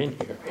fans are in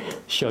here.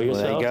 Show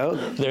yourself. Well,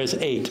 there you go. There's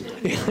 8.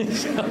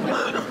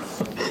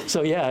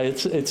 So yeah,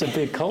 it's a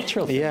big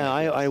cultural thing. Yeah,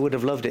 I would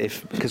have loved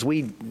it because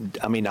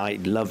I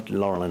loved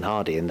Laurel and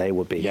Hardy, and they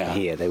would be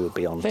here. They would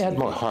be on. They had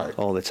more heart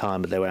all the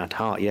time, but they were at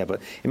heart. Yeah,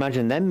 but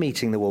imagine them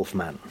meeting the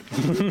Wolfman.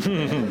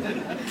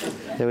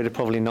 They would have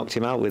probably knocked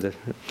him out with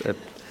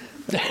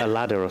a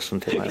ladder or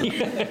something like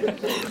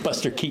that.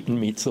 Buster Keaton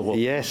meets the Wolf.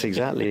 Yes,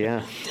 exactly,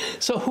 yeah.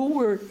 So who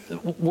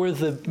were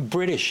the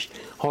British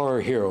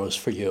horror heroes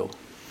for you?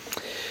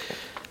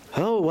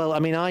 Oh, well,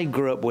 I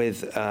grew up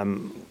with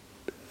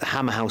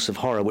Hammer House of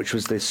Horror, which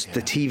was the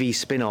TV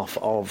spin-off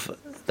of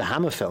the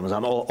Hammer films,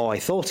 or I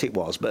thought it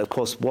was, but of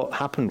course what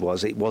happened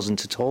was it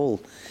wasn't at all.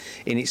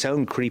 In its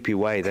own creepy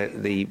way,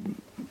 the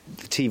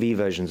TV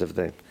versions of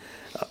the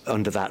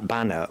under that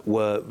banner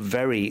were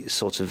very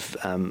sort of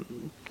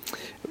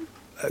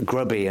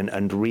grubby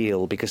and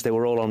real, because they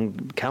were all on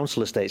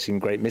council estates in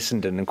Great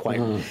Missenden and quite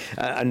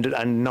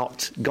and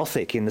not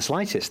gothic in the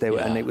slightest. They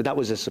were, that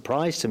was a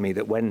surprise to me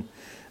that when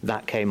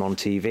that came on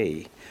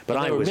TV.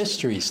 But there were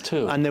mysteries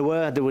too, and there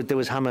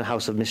was Hammer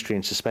House of Mystery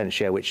and Suspense,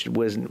 which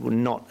was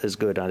not as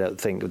good, I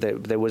don't think.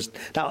 There was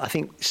that, I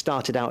think,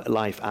 started out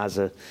life as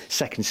a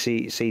second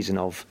season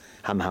of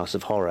Hammer House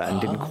of Horror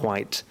and didn't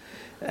quite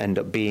end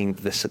up being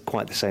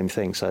quite the same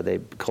thing. So they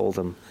called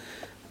them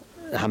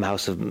Hammer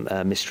House of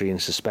Mystery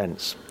and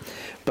Suspense.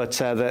 But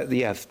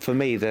for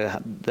me,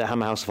 the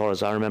Hammer House of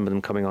Horrors, I remember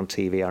them coming on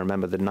TV. I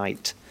remember the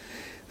night,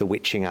 the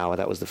Witching Hour,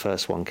 that was the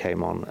first one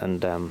came on,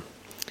 and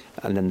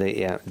then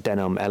the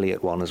Denholm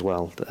Elliott one as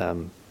well.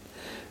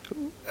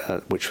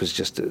 which was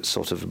just a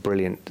sort of a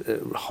brilliant,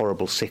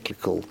 horrible,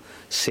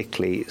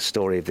 sickly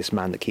story of this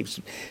man that keeps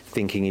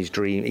thinking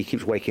he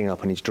keeps waking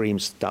up and his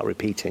dreams start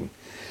repeating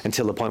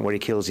until the point where he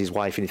kills his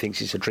wife and he thinks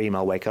it's a dream,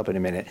 I'll wake up in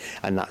a minute,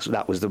 and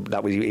it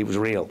was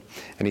real,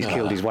 and he's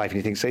killed his wife and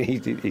he thinks he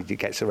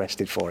gets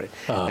arrested for it,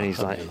 and he's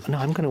like, no,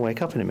 I'm going to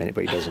wake up in a minute,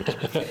 but he doesn't.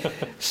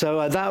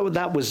 So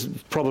that was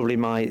probably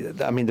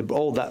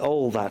all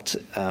that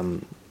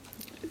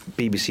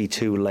BBC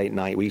Two late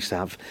night. We used to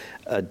have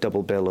a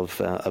double bill of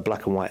a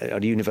black and white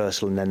at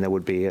Universal, and then there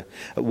would be at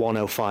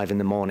 1:05 in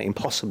the morning,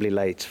 impossibly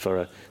late for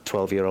a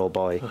 12-year-old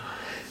boy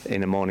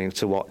in the morning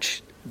to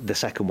watch the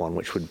second one,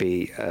 which would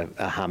be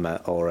a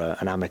Hammer or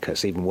an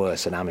Amicus, even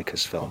worse, an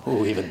Amicus film.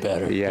 Oh, even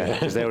better. Yeah,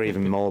 because they were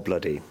even more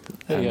bloody.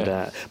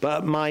 And,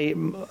 but my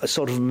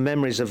sort of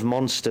memories of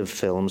monster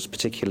films,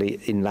 particularly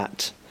in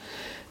that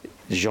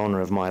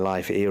genre of my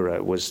life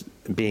era, was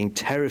being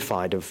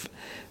terrified of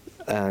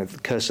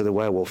Curse of the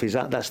Werewolf.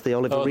 That's the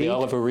Oliver Reed? The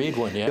Oliver Reed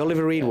one, yeah. The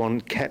Oliver Reed one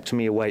kept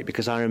me awake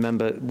because I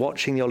remember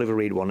watching the Oliver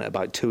Reed one at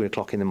about 2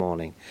 o'clock in the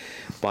morning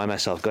by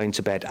myself, going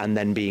to bed, and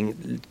then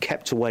being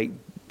kept awake,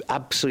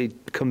 absolutely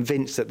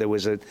convinced that there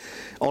was a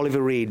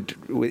Oliver Reed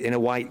in a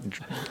white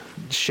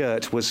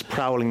shirt was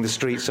prowling the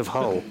streets of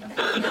Hull.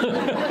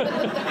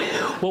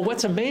 Well,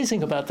 what's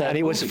amazing about that and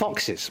it was movie,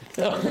 foxes.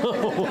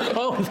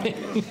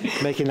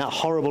 Making that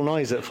horrible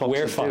noise that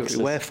foxes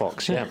do.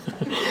 Werefox, yeah.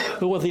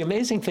 Well, the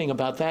amazing thing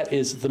about that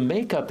is the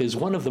makeup is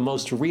one of the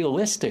most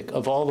realistic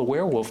of all the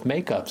werewolf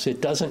makeups. It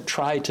doesn't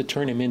try to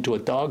turn him into a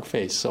dog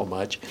face so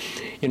much.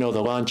 You know,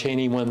 the Lon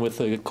Chaney one with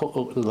the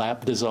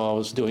lap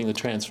dissolves doing the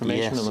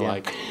transformation and the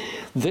like.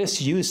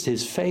 This used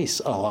his face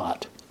a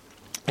lot.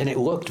 And it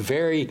looked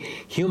very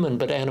human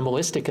but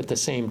animalistic at the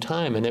same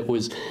time. And it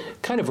was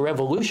kind of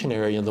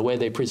revolutionary in the way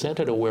they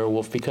presented a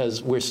werewolf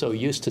because we're so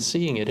used to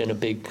seeing it in a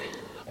big,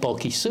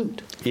 bulky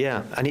suit.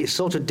 Yeah, and it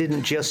sort of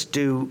didn't just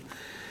do...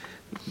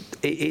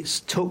 It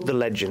took the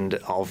legend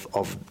of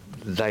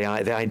the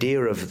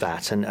idea of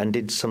that and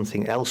did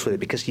something else with it,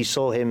 because you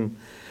saw him...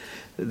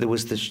 There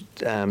was the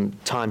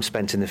time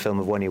spent in the film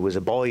of when he was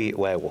a boy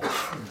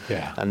werewolf,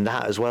 and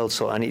that as well.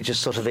 So, and it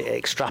just sort of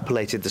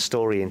extrapolated the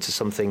story into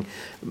something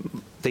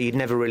that you'd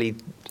never really,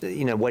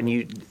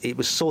 it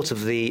was sort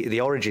of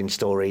the origin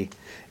story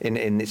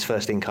in its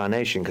first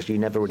incarnation, because you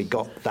never really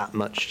got that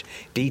much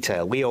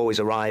detail. We always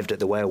arrived at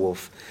the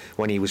werewolf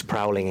when he was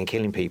prowling and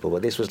killing people,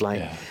 but this was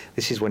like,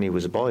 this is when he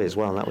was a boy as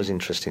well, and that was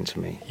interesting to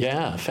me.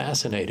 Yeah,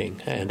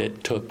 fascinating, and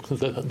it took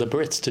the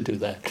Brits to do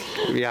that.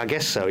 Yeah, I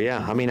guess so,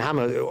 yeah. I mean,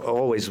 Hammer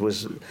always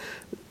was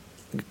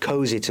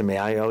cozy to me.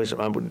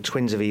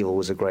 Twins of Evil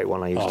was a great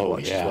one I used to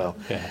watch as well.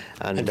 Yeah.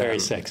 And very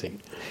sexy.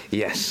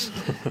 Yes.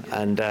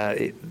 And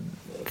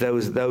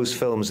those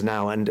films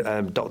now, and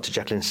Dr.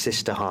 Jekyll and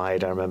Sister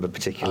Hyde, I remember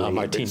particularly.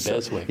 Martine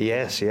Beswick.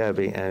 Yes,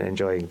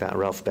 enjoying that.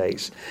 Ralph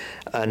Bates.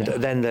 And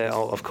then,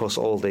 of course,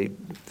 all the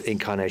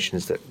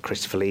incarnations that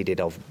Christopher Lee did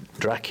of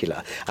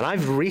Dracula. And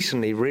I've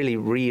recently really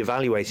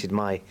re-evaluated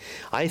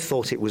I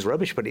thought it was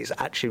rubbish, but it's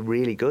actually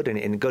really good,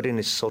 and good in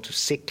a sort of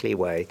sickly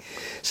way.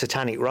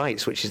 Satanic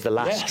Rites, which is the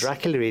last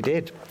Dracula he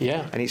did.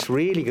 Yeah. And it's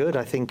really good.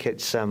 I think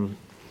it's... and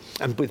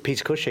with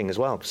Peter Cushing as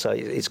well. So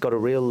it's got a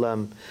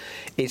real...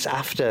 it's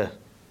after...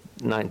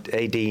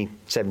 AD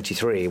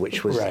 73,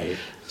 which was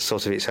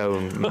sort of its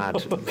own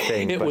mad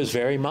thing. It was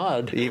very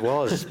mod. It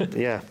was,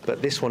 yeah.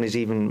 But this one is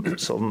even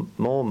sort of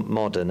more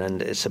modern,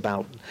 and it's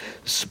about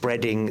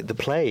spreading the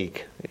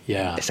plague,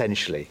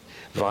 essentially,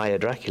 via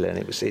Dracula, and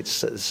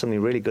it's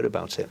something really good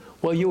about it.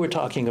 Well, you were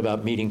talking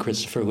about meeting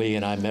Christopher Lee,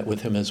 and I met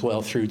with him as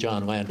well through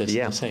John Landis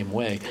in the same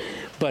way.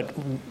 But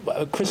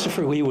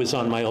Christopher Lee was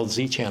on my old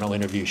Z Channel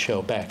interview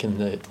show back in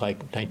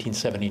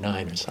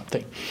 1979 or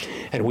something,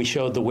 and we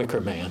showed The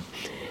Wicker Man.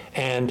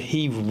 And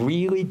he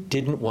really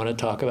didn't want to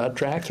talk about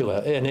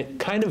Dracula. And it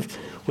kind of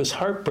was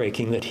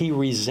heartbreaking that he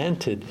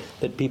resented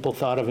that people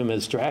thought of him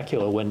as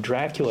Dracula when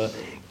Dracula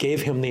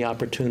gave him the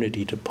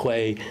opportunity to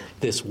play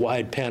this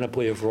wide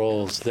panoply of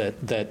roles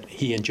that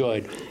he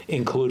enjoyed,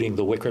 including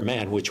The Wicker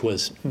Man, which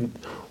was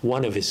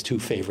one of his two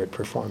favorite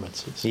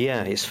performances.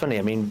 Yeah, it's funny.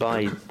 I mean,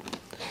 by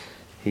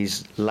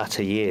his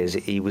latter years,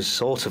 he was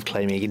sort of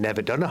claiming he'd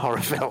never done a horror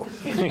film.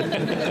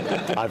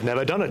 I've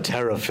never done a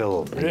terror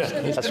film.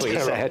 That's what he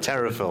said, a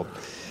terror film.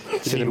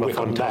 The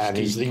Wicker Man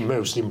is the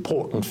most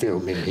important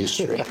film in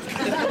history. Is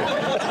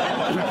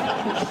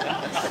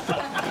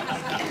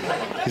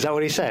that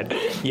what he said?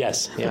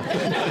 Yes.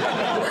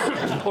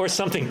 Yeah. Or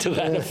something to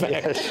that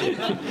effect.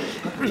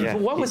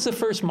 What was the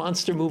first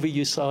monster movie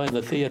you saw in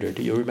the theater?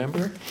 Do you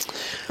remember?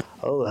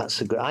 Oh,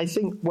 that's a good... I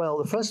think,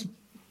 the first...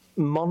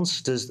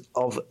 monsters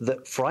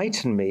that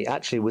frightened me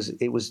actually was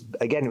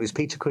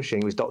Peter Cushing.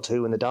 It was Doctor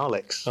Who and the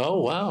Daleks. Oh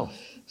wow.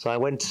 So I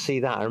went to see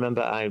that. I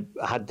remember I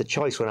had the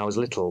choice when I was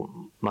little.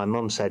 My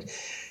mum said,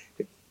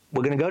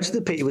 we're going to go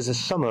to it was the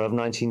summer of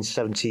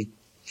 1973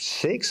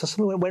 76 or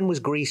something. When was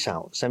Grease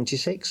out?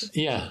 76?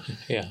 Yeah.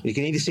 You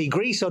can either see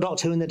Grease or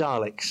Doctor Who and the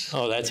Daleks.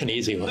 Oh, that's an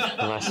easy one.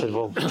 And I said,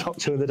 well,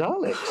 Doctor Who and the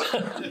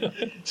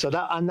Daleks. So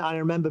that, and I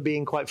remember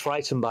being quite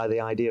frightened by the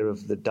idea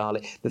of the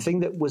Dalek. The thing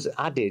that was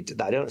added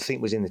that I don't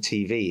think was in the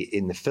TV,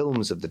 in the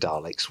films of the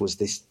Daleks, was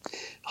this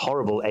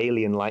horrible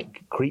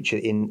alien-like creature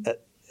at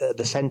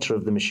the centre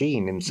of the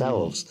machine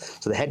themselves.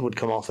 So the head would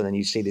come off, and then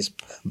you'd see this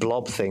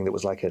blob thing that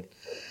was like a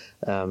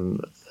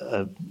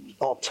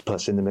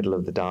octopus in the middle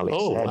of the Dalek's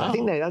head. Wow. I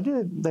think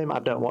I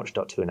don't watch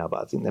Doctor Who now,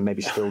 but I think they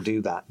maybe still do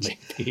that.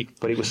 Maybe.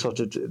 But it was sort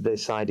of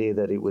this idea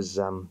that it was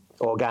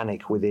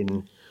organic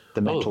within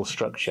the metal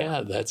structure.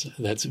 Yeah,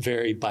 that's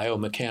very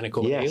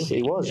biomechanical. Yes,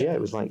 alien. it was. Yeah,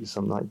 it was like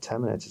some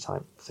Terminator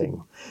type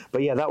thing.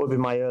 But yeah, that would be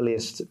my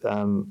earliest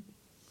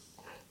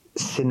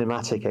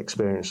cinematic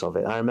experience of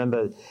it. I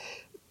remember,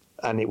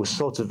 and it was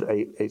sort of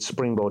it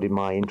springboarded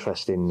my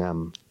interest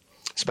in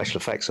special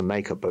effects and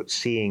makeup, but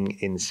seeing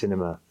in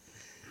cinema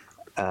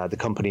The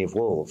Company of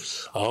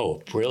Wolves.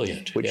 Oh,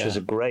 brilliant. Which was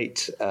a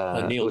great...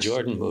 a Neil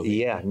Jordan movie.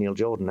 Yeah, Neil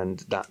Jordan, and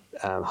that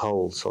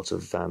whole sort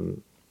of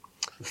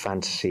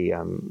fantasy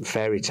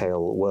fairy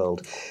tale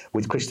world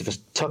with Christopher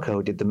Tucker,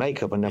 who did the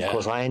makeup, and of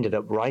course I ended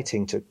up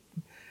writing to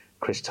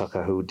Chris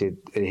Tucker,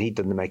 he'd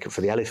done the makeup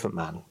for The Elephant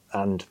Man,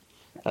 and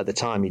at the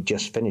time he'd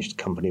just finished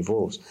Company of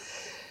Wolves.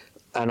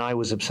 And I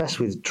was obsessed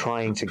with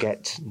trying to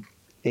get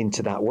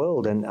into that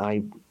world, and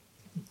I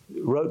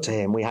wrote to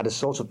him. We had a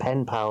sort of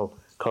pen pal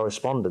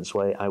correspondence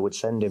where I would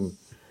send him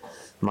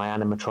my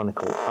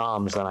animatronical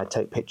arms and I'd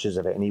take pictures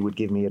of it, and he would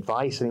give me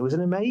advice, and it was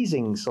an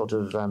amazing sort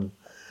of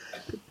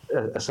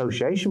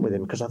association with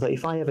him, because I thought,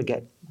 if I ever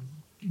get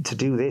to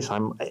do this,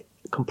 I'm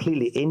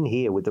completely in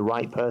here with the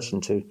right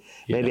person to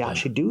maybe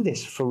actually do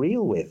this for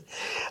real with.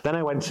 Then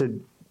I went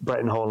to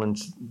Bretton Hall and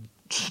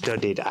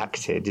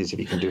acted, as if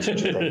you can do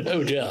such a thing.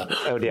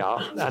 Oh dear.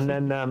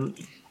 And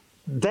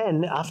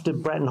then after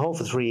Bretton Hall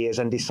for 3 years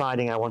and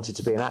deciding I wanted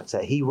to be an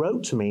actor, he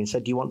wrote to me and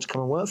said, do you want to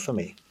come and work for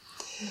me?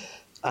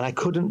 And I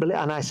couldn't believe it.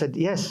 And I said,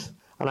 yes.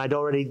 And I'd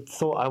already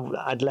thought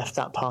I'd left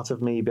that part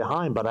of me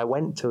behind, but I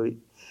went to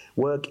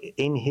work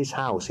in his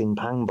house in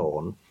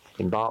Pangbourne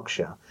in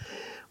Berkshire,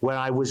 where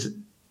I was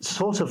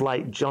sort of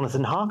like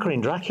Jonathan Harker in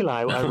Dracula.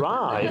 I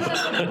arrived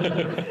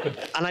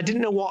and I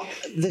didn't know what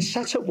the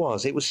setup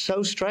was. It was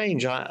so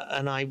strange.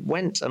 I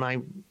went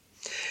and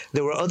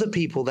there were other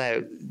people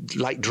there,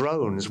 like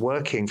drones,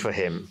 working for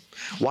him,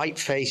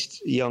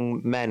 white-faced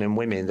young men and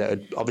women that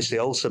had obviously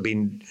also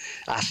been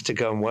asked to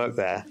go and work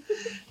there,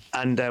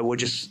 and were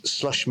just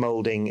slush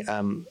moulding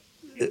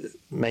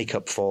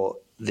makeup for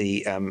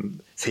the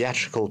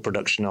theatrical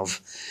production of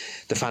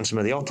The Phantom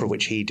of the Opera,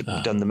 which he'd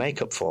done the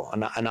makeup for.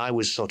 And I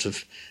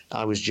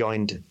was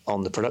joined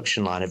on the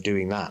production line of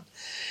doing that.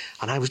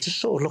 And I was just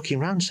sort of looking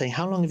around saying,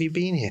 how long have you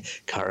been here?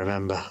 Can't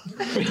remember.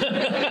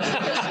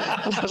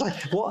 And I was like,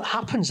 what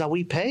happens? Are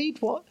we paid?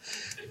 What?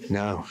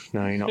 No,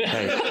 you're not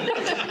paid.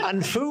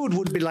 And food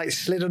would be like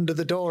slid under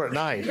the door at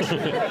night.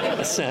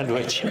 A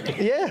sandwich.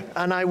 Yeah,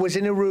 and I was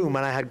in a room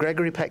and I had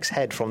Gregory Peck's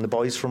head from The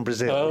Boys from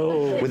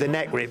Brazil with a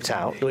neck ripped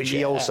out, which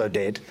he also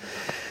did.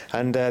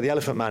 And the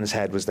Elephant Man's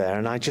head was there,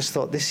 and I just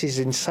thought, this is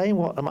insane.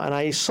 And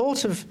I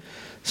sort of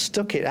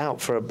stuck it out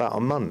for about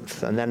a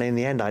month, and then in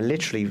the end I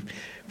literally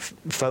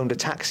phoned a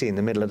taxi in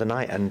the middle of the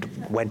night and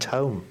went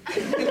home.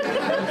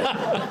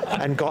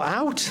 And got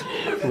out.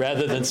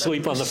 Rather than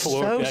sleep on the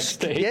floor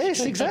backstage.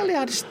 Yes, exactly.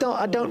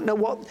 I don't know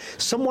what...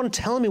 Someone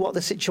tell me what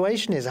the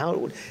situation is.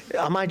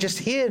 Am I just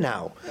here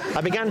now?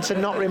 I began to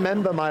not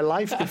remember my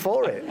life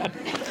before it.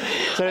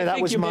 So I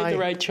think you made the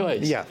right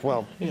choice. Yeah,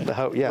 well,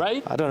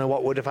 Right? I don't know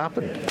what would have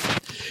happened.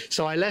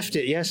 So I left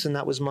it, yes, and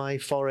that was my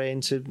foray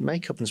into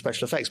makeup and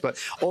special effects, but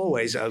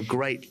always a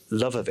great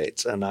love of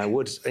it. And I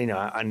would,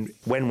 and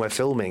when we're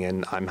filming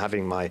and I'm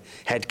having my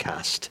head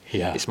cast,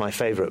 it's my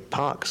favourite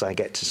part because I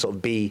get to sort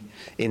of be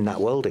in that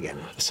world again.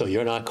 So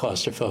you're not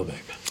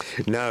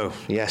claustrophobic? No.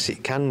 Yes,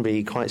 it can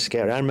be quite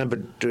scary. I remember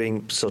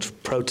doing sort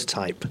of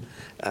prototype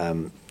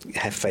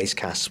face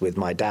casts with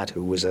my dad,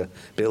 who was a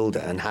builder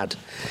and had,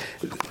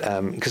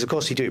 because of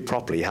course you do it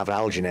properly, you have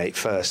alginate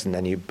first and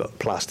then you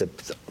plaster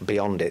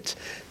beyond it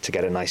to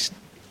get a nice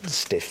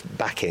stiff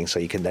backing so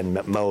you can then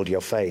mould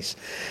your face.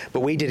 But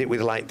we did it with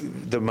like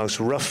the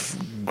most rough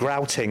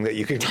grouting that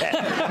you could get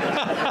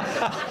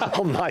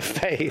on my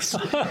face.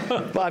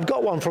 But I've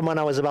got one from when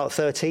I was about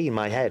 13,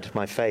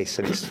 my face,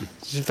 and it's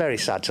very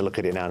sad to look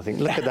at it now and think,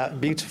 look at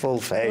that beautiful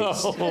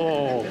face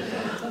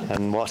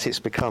and what it's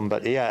become.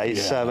 But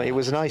it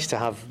was nice to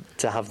have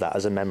that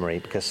as a memory,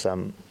 because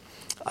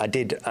I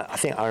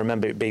think I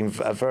remember it being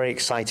a very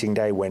exciting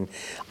day when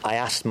I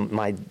asked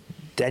my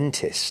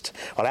dentist,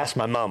 I asked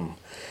my mum,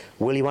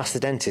 will you ask the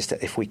dentist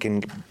if we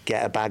can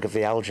get a bag of the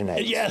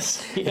alginate?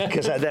 Yes.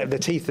 Because the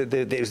teeth,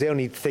 it was the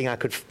only thing I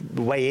could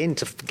weigh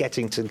into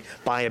getting to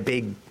buy a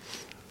big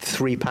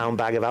 3-pound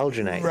bag of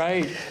alginate.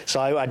 Right. So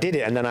I did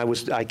it, and then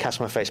I cast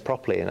my face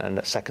properly, and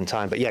that second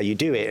time. But yeah, you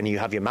do it, and you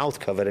have your mouth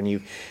covered, and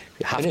you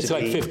have and it's to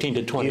like be, 15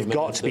 to 20 You've minutes.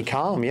 got to be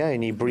calm, yeah,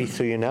 and you breathe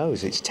through your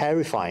nose. It's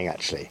terrifying,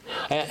 actually.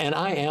 And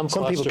I am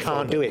Some people claustrophobic.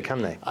 can't do it,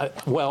 can they?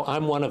 Well,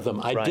 I'm one of them.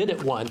 I Right. did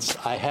it once.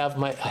 I had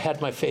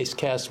my face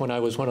cast when I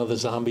was one of the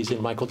zombies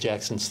in Michael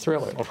Jackson's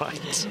Thriller.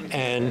 Right.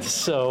 And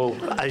so,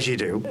 As you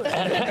do.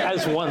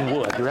 as one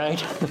would,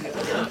 right?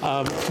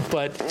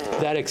 But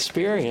that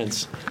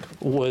experience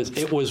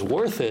was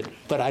worth it,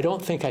 but I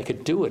don't think I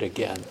could do it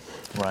again.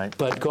 Right.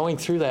 But going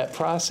through that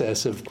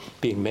process of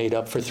being made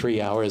up for 3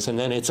 hours, and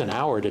then it's an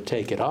hour to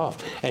take it off,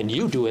 and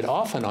you do it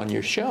often on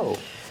your show.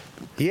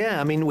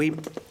 Yeah, I mean, we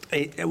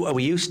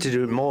used to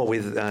do it more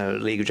with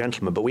League of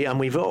Gentlemen, but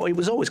it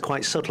was always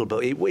quite subtle,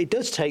 but it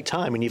does take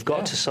time, and you've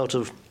got to sort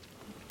of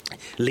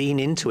lean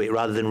into it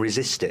rather than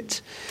resist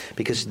it,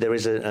 because there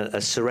is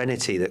a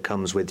serenity that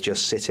comes with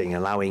just sitting,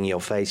 allowing your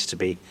face to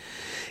be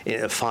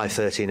at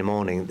 5:30 in the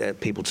morning,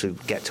 people to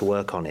get to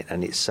work on it,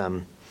 and it's.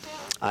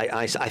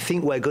 I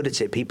think we're good at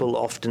it. People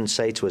often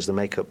say to us, the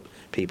makeup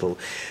people,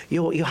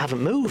 you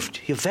haven't moved.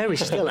 You're very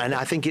still. And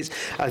I think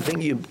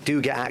you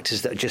do get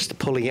actors that are just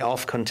pulling it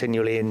off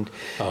continually and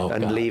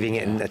leaving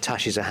it, and the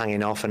tashes are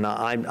hanging off. And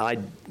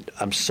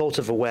I'm sort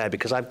of aware,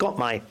 because I've got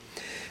my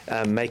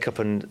makeup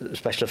and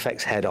special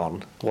effects head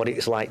on, what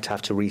it's like to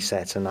have to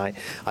reset, and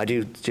I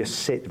do just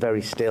sit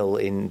very still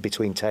in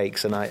between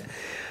takes, and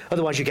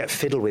otherwise you get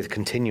fiddled with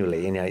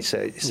continually. You know,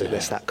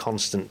 there's that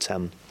constant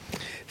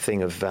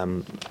thing of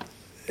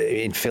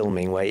in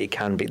filming where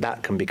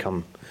that can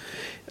become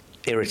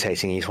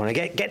irritating. You just want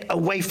to get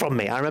away from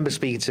me. I remember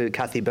speaking to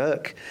Kathy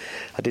Burke.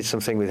 I did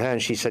something with her,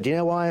 and she said, "You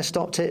know why I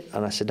stopped it?"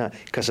 And I said, "No,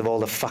 because of all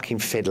the fucking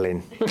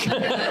fiddling."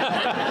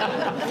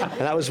 And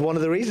that was one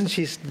of the reasons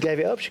she gave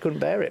it up. She couldn't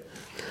bear it.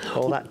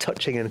 All that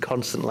touching and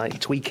constant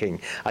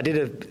tweaking. I did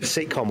a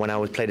sitcom when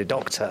I played a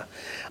doctor,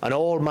 and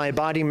all my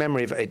abiding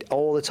memory of it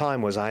all the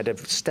time was I had a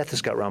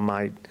stethoscope around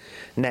my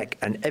neck,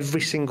 and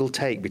every single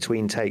take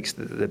between takes,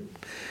 the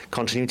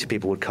continuity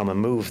people would come and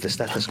move the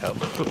stethoscope.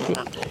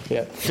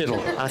 Yeah, fiddle.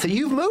 And I said,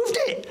 "You've moved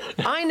it.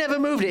 I never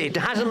moved it. It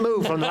hasn't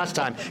moved from the last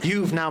time.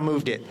 You've now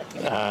moved it.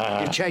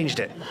 You've changed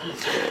it."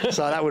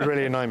 So that would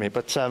really annoy me.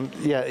 But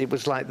yeah, it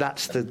was like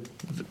that's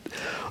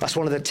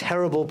one of the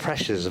terrible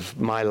pressures of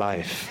my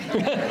life.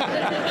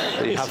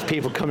 You have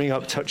people coming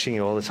up, touching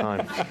you all the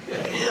time.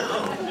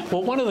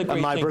 Well, one of the great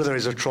and my things, brother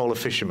is a trawler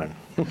fisherman.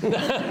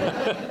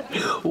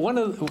 one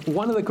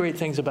of the great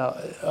things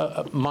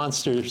about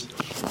monsters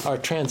are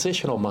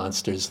transitional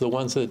monsters, the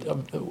ones that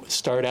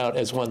start out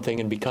as one thing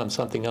and become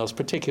something else,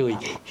 particularly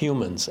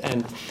humans.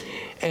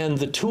 And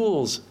the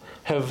tools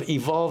have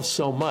evolved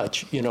so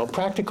much. You know,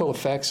 practical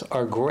effects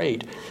are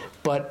great,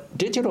 but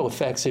digital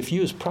effects, if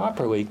used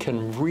properly,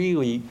 can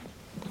really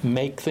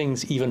make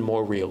things even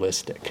more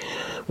realistic.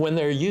 When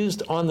they're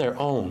used on their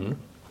own,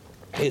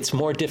 it's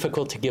more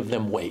difficult to give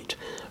them weight.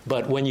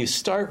 But when you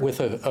start with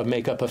a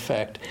makeup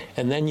effect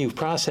and then you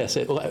process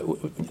it,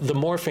 the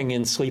morphing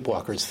in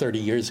Sleepwalkers 30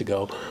 years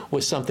ago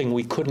was something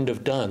we couldn't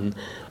have done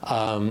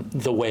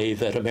the way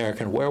that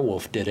American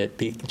Werewolf did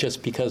it,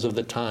 just because of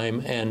the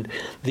time, and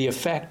the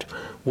effect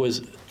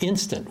was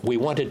instant. We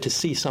wanted to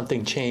see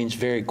something change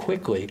very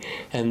quickly,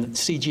 and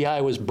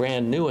CGI was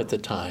brand new at the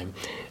time.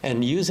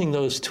 And using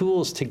those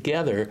tools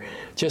together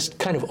just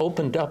kind of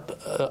opened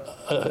up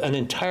an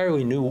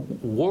entirely new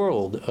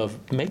world of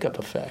makeup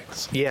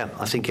effects. Yeah,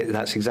 I think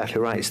that's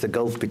exactly right. It's the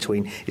gulf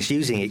between, it's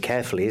using it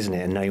carefully, isn't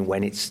it, and knowing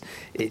when it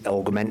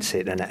augments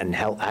it and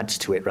adds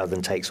to it rather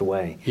than takes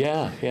away.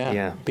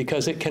 Yeah.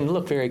 Because it can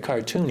look very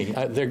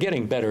cartoony. They're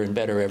getting better and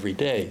better every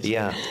day.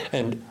 Yeah.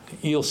 And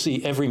you'll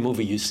see every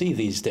movie you see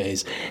these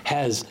days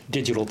has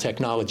digital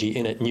technology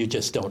in it, and you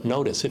just don't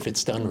notice if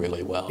it's done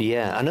really well.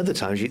 Yeah, and other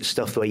times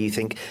stuff where you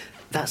think,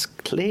 that's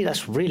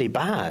really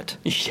bad.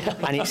 Yeah.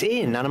 And it's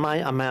in, and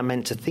am I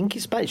meant to think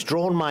it's bad? It's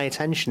drawn my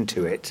attention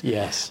to it.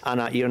 Yes.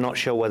 And you're not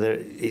sure whether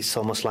it's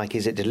almost like,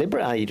 is it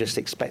deliberate? Are you just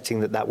expecting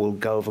that will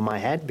go over my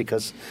head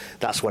because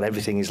that's what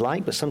everything is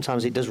like? But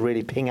sometimes it does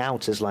really ping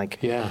out as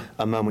like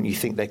a moment you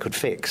think they could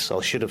fix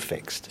or should have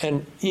fixed.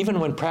 And even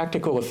when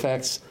practical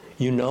effects,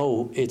 you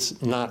know it's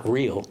not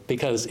real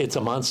because it's a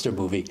monster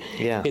movie.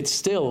 Yeah. It's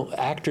still,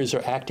 actors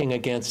are acting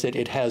against it.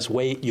 It has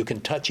weight. You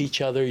can touch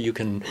each other. You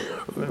can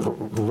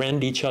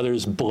rend each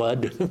other's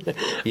blood.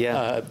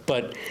 Yeah.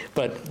 But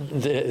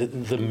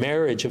the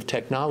marriage of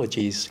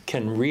technologies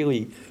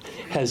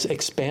has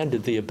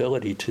expanded the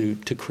ability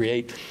to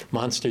create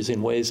monsters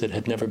in ways that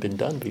had never been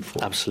done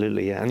before.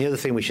 Absolutely, yeah. And the other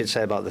thing we should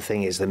say about the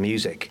thing is the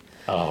music.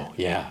 Oh,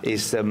 yeah.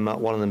 Is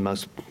one of the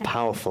most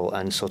powerful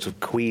and sort of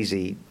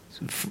queasy,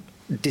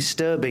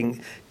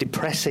 disturbing,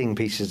 depressing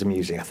pieces of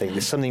music. I think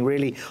there's something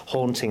really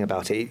haunting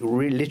about it. It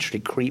really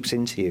literally creeps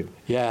into you.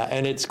 Yeah,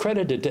 and it's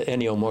credited to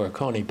Ennio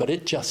Morricone, but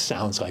it just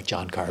sounds like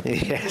John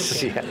Carpenter.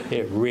 Yes, yeah.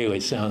 It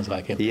really sounds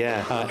like him.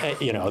 Yeah.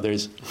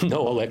 There's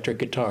no electric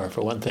guitar,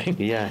 for one thing.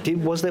 Yeah.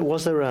 Was there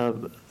was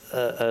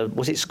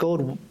it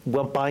scored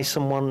by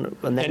someone?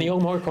 And then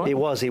Ennio Morricone? It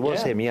was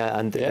Yeah. him, yeah.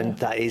 And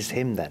that is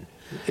him then.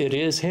 It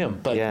is him,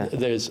 but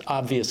there's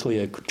obviously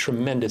a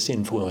tremendous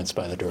influence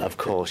by the director. Of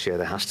course, yeah,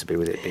 there has to be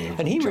with it being.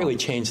 And he John. really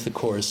changed the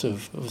course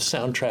of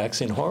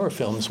soundtracks in horror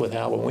films with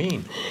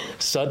Halloween.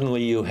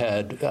 Suddenly you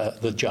had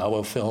the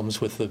Jawa films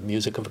with the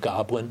music of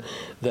Goblin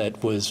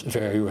that was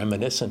very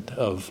reminiscent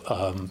of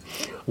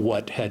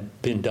what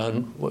had been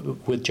done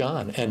with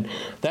John. And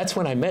that's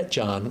when I met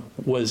John.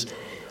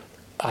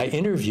 I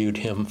interviewed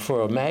him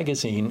for a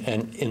magazine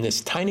and in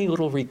this tiny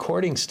little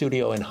recording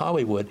studio in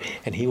Hollywood,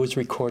 and he was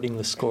recording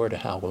the score to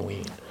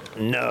Halloween.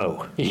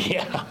 No.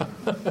 Yeah.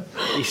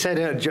 He said,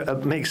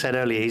 Mick said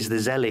earlier, he's the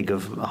Zelig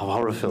of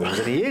horror films,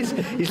 and he is.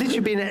 He's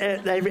literally been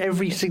at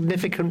every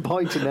significant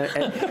point in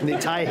the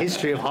entire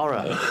history of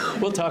horror.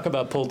 We'll talk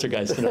about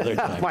Poltergeist another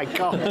time. Oh, my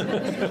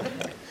God.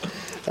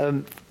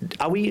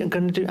 Are we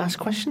going to ask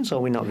questions, or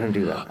are we not going to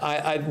do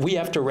that? We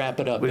have to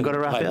wrap it up. We've got to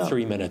wrap it up.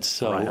 3 minutes.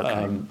 So, right,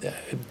 okay.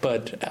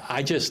 But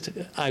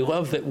I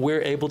love that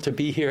we're able to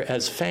be here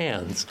as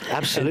fans.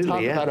 Absolutely, and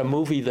talk about a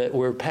movie that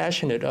we're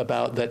passionate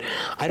about. That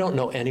I don't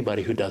know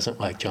anybody who doesn't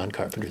like John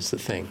Carpenter's The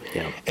Thing.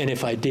 Yeah. And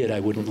if I did,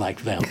 I wouldn't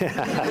like them.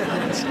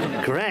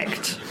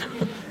 Correct.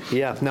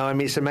 Yeah, no, I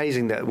mean, it's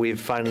amazing that we're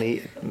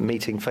finally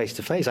meeting face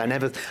to face.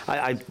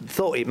 I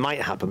thought it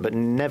might happen, but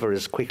never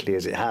as quickly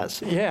as it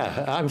has.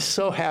 Yeah, I'm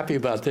so happy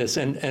about this.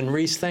 And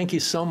Rhys, thank you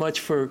so much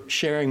for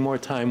sharing more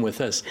time with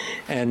us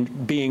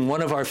and being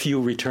one of our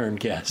few return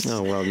guests.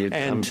 Oh, well,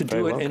 and to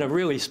do it in a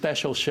really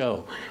special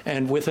show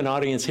and with an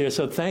audience here.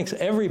 So thanks,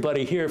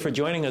 everybody here, for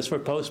joining us for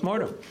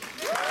Postmortem.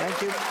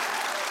 Thank you.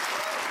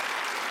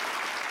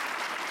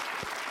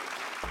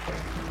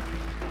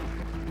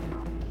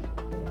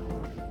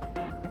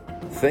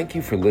 Thank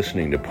you for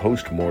listening to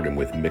Postmortem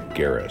with Mick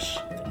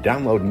Garris.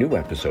 Download new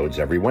episodes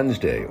every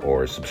Wednesday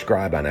or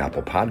subscribe on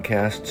Apple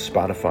Podcasts,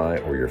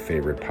 Spotify, or your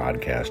favorite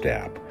podcast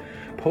app.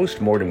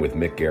 Postmortem with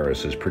Mick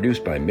Garris is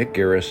produced by Mick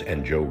Garris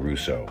and Joe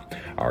Russo.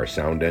 Our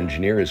sound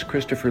engineer is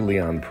Christopher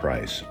Leon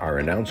Price. Our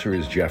announcer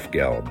is Jeff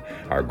Gelb.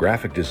 Our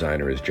graphic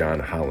designer is John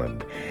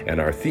Holland.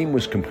 And our theme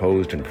was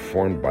composed and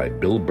performed by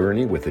Bill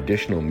Burney with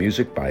additional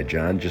music by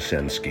John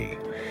Jasensky.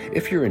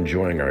 If you're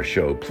enjoying our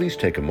show, please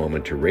take a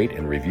moment to rate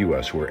and review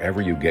us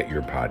wherever you get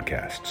your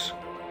podcasts.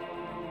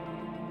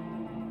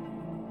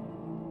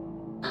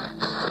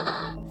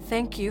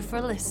 Thank you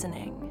for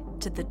listening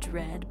to the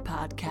Dread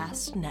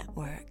Podcast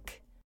Network.